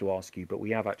supposed to ask you, but we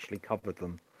have actually covered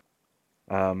them.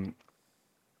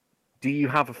 Do you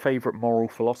have a favourite moral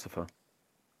philosopher?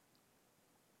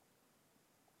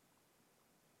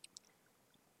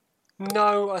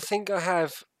 No, I think I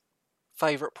have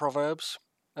favourite proverbs,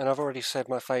 and I've already said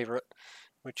my favourite,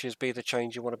 which is "Be the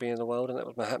change you want to be in the world," and that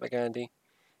was Mahatma Gandhi.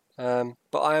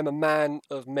 But I am a man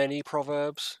of many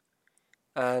proverbs,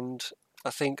 and I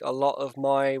think a lot of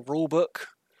my rule book,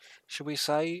 should we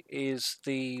say, is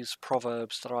these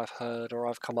proverbs that I've heard or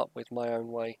I've come up with my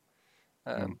own way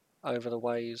over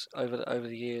the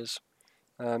years.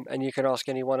 And you can ask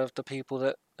any one of the people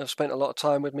that have spent a lot of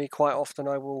time with me. Quite often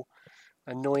I will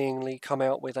annoyingly come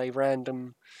out with a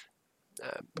random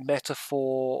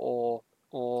metaphor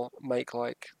or make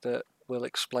like that will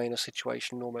explain a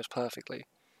situation almost perfectly.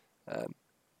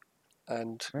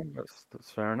 And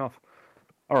that's fair enough.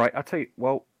 All right, I tell you.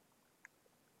 Well,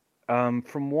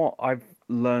 from what I've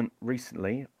learnt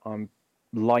recently, I'm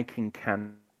liking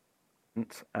Kant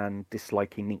and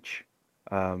disliking Nietzsche,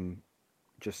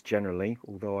 just generally.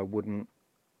 Although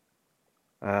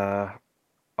uh,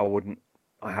 I wouldn't,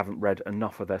 I haven't read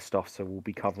enough of their stuff, so we'll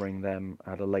be covering them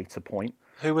at a later point.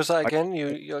 who was that again?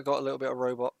 You got a little bit of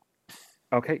robot.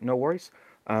 Okay, no worries.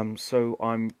 So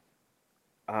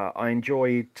I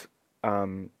enjoyed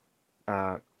Kant,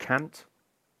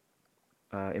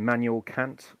 Immanuel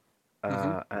Kant,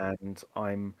 and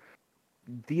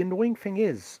the annoying thing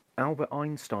is, Albert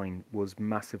Einstein was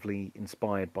massively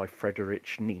inspired by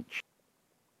Friedrich Nietzsche.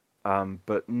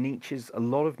 But a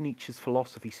lot of Nietzsche's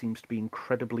philosophy seems to be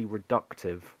incredibly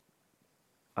reductive.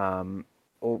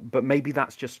 But maybe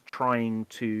that's just trying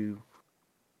to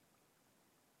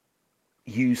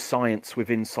use science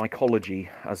within psychology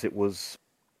as it was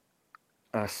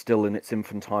still in its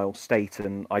infantile state.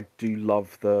 And I do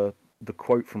love the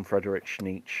quote from Friedrich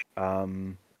Nietzsche.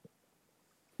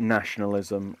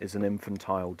 Nationalism is an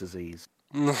infantile disease,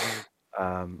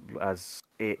 as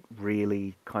it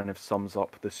really kind of sums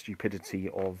up the stupidity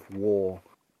of war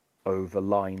over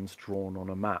lines drawn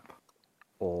on a map,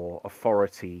 or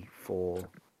authority for,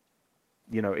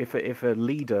 if a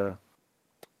leader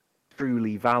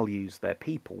truly values their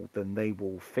people, then they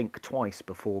will think twice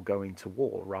before going to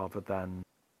war rather than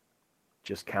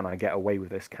just, can I get away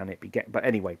with this? Can it be But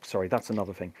anyway, sorry, that's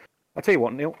another thing. I tell you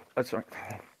what, Neil. Sorry,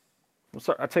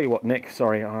 I tell you what, Nick.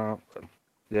 Sorry.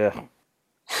 Yeah.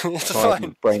 It's Sorry,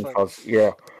 fine. brain fuzz.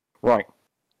 Yeah. Right.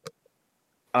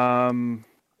 One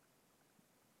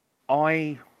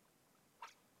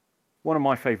of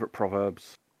my favourite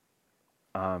proverbs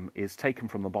is taken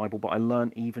from the Bible, but I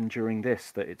learned even during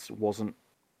this that it wasn't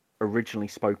originally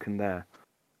spoken there.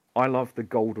 I love the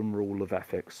golden rule of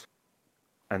ethics,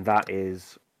 and that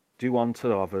is, do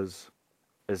unto others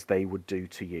as they would do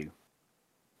to you.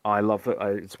 I love it.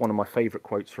 It's one of my favourite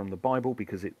quotes from the Bible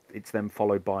because it's then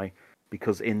followed by,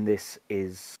 because in this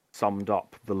is summed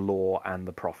up the law and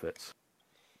the prophets.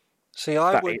 See,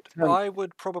 I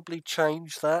would probably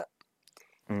change that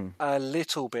a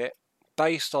little bit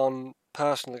based on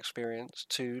personal experience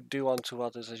to do unto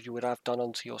others as you would have done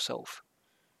unto yourself.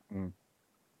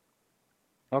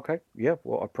 Okay, yeah.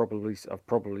 Well, I've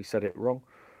probably said it wrong.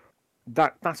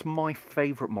 That's my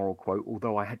favourite moral quote,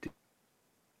 although I do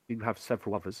have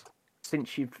several others.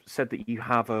 Since you've said that you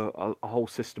have a whole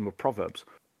system of proverbs,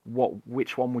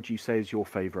 which one would you say is your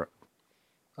favourite?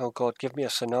 Oh God, give me a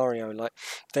scenario. Like,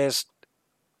 there's...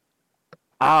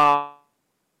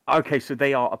 Okay, so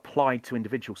they are applied to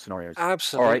individual scenarios.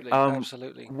 Absolutely, all right,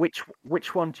 absolutely.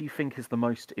 Which one do you think is the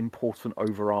most important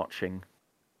overarching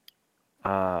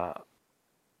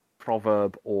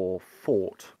proverb or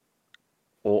thought?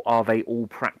 Or are they all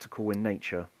practical in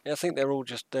nature? I think they're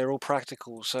all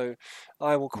practical. So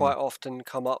I will quite often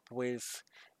come up with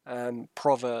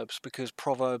proverbs, because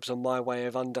proverbs are my way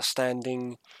of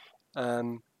understanding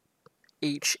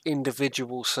each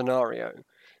individual scenario.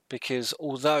 Because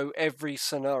although every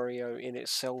scenario in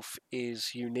itself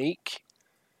is unique,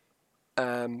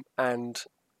 and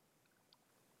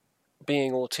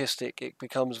being autistic, it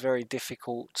becomes very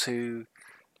difficult to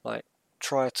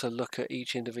try to look at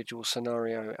each individual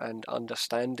scenario and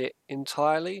understand it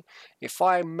entirely. If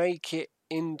I make it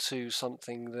into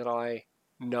something that I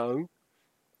know,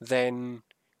 then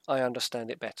I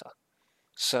understand it better.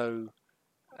 So,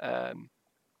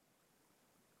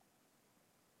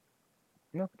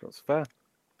 no, that's fair.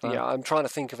 Yeah, I'm trying to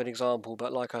think of an example,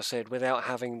 but like I said, without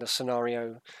having the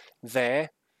scenario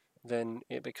there, then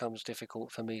it becomes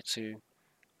difficult for me to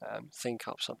think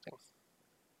up something.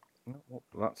 Well,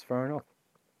 that's fair enough.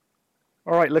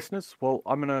 All right, listeners. Well,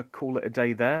 I'm going to call it a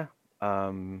day there.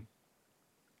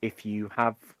 If you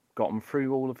have gotten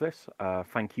through all of this,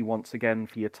 thank you once again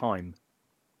for your time.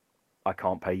 I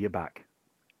can't pay you back.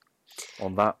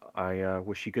 On that, I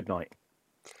wish you good night.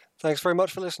 Thanks very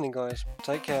much for listening, guys.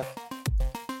 Take care.